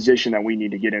or a position that we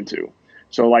need to get into.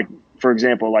 So like, for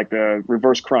example, like the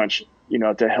reverse crunch,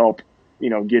 to help,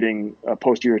 getting a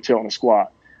posterior tilt in a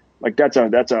squat. Like that's a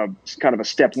kind of a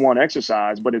step one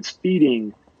exercise, but it's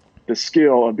feeding the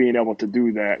skill of being able to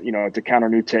do that, to counter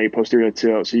nutate posterior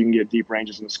tilt so you can get deep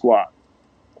ranges in the squat.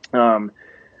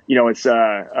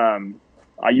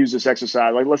 I use this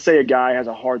exercise. Like, let's say a guy has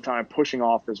a hard time pushing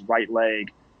off his right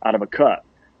leg out of a cut.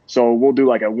 So we'll do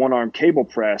like a one arm cable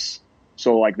press.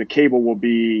 So like the cable will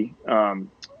be, on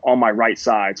my right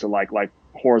side. So like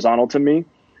horizontal to me,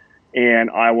 and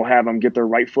I will have them get their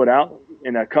right foot out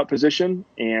in that cut position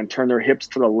and turn their hips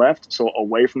to the left, so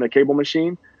away from the cable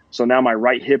machine. So now my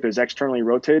right hip is externally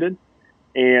rotated,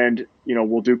 and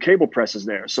we'll do cable presses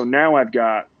there. So now I've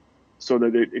got, so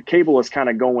the cable is kind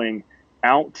of going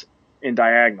out in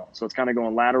diagonal. So it's kind of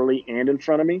going laterally and in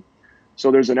front of me.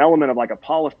 So there's an element of like a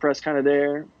polyp press kind of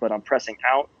there, but I'm pressing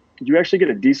out. You actually get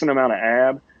a decent amount of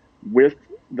ab with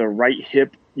the right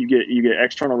hip. You get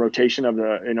external rotation of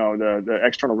the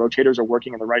external rotators are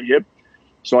working in the right hip.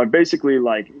 So I basically,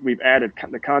 like, we've added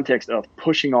the context of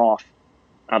pushing off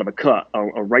out of a cut,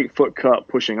 a right foot cut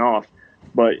pushing off,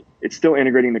 but it's still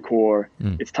integrating the core.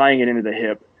 It's tying it into the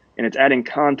hip, and it's adding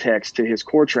context to his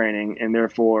core training, and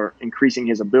therefore increasing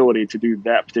his ability to do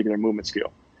that particular movement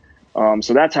skill.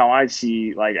 So that's how I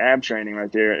see, like, ab training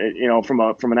right there. From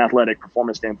an athletic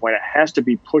performance standpoint, it has to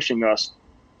be pushing us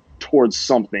towards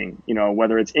something,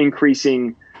 whether it's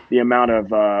increasing the amount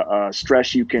of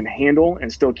stress you can handle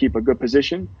and still keep a good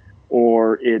position,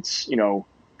 or it's,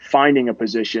 finding a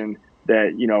position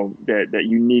that, that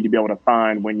you need to be able to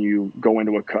find when you go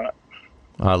into a cut.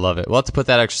 I love it. We'll have to put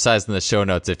that exercise in the show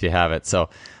notes if you have it. So,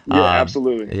 yeah,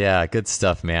 absolutely. Yeah, good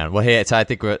stuff, man. Well, hey, Ty, I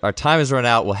think our time has run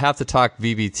out. We'll have to talk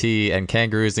VBT and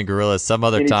kangaroos and gorillas some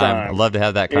other time. I'd love to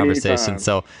have that conversation.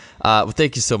 So, well,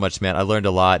 thank you so much, man. I learned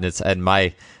a lot, and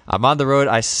I'm on the road.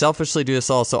 I selfishly do this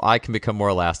all so I can become more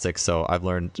elastic. So I've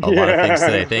learned a lot of things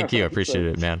today. Thank you. I appreciate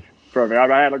it, man. Perfect.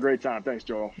 I had a great time. Thanks,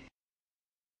 Joel.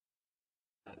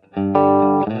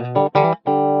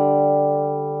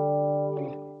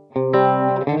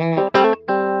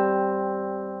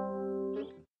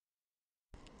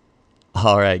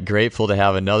 All right, grateful to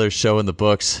have another show in the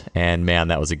books, and man,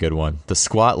 that was a good one. The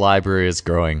squat library is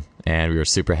growing, and we were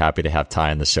super happy to have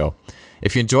Ty on the show.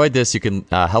 If you enjoyed this, you can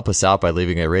help us out by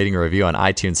leaving a rating or review on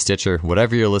iTunes, Stitcher,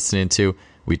 whatever you're listening to.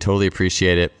 We totally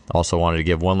appreciate it. Also wanted to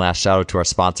give one last shout out to our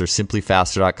sponsor,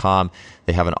 simplyfaster.com.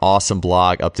 They have an awesome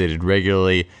blog updated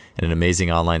regularly and an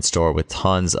amazing online store with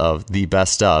tons of the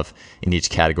best of in each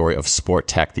category of sport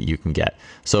tech that you can get.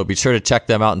 So be sure to check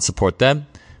them out and support them.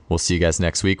 We'll see you guys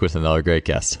next week with another great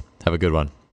guest. Have a good one.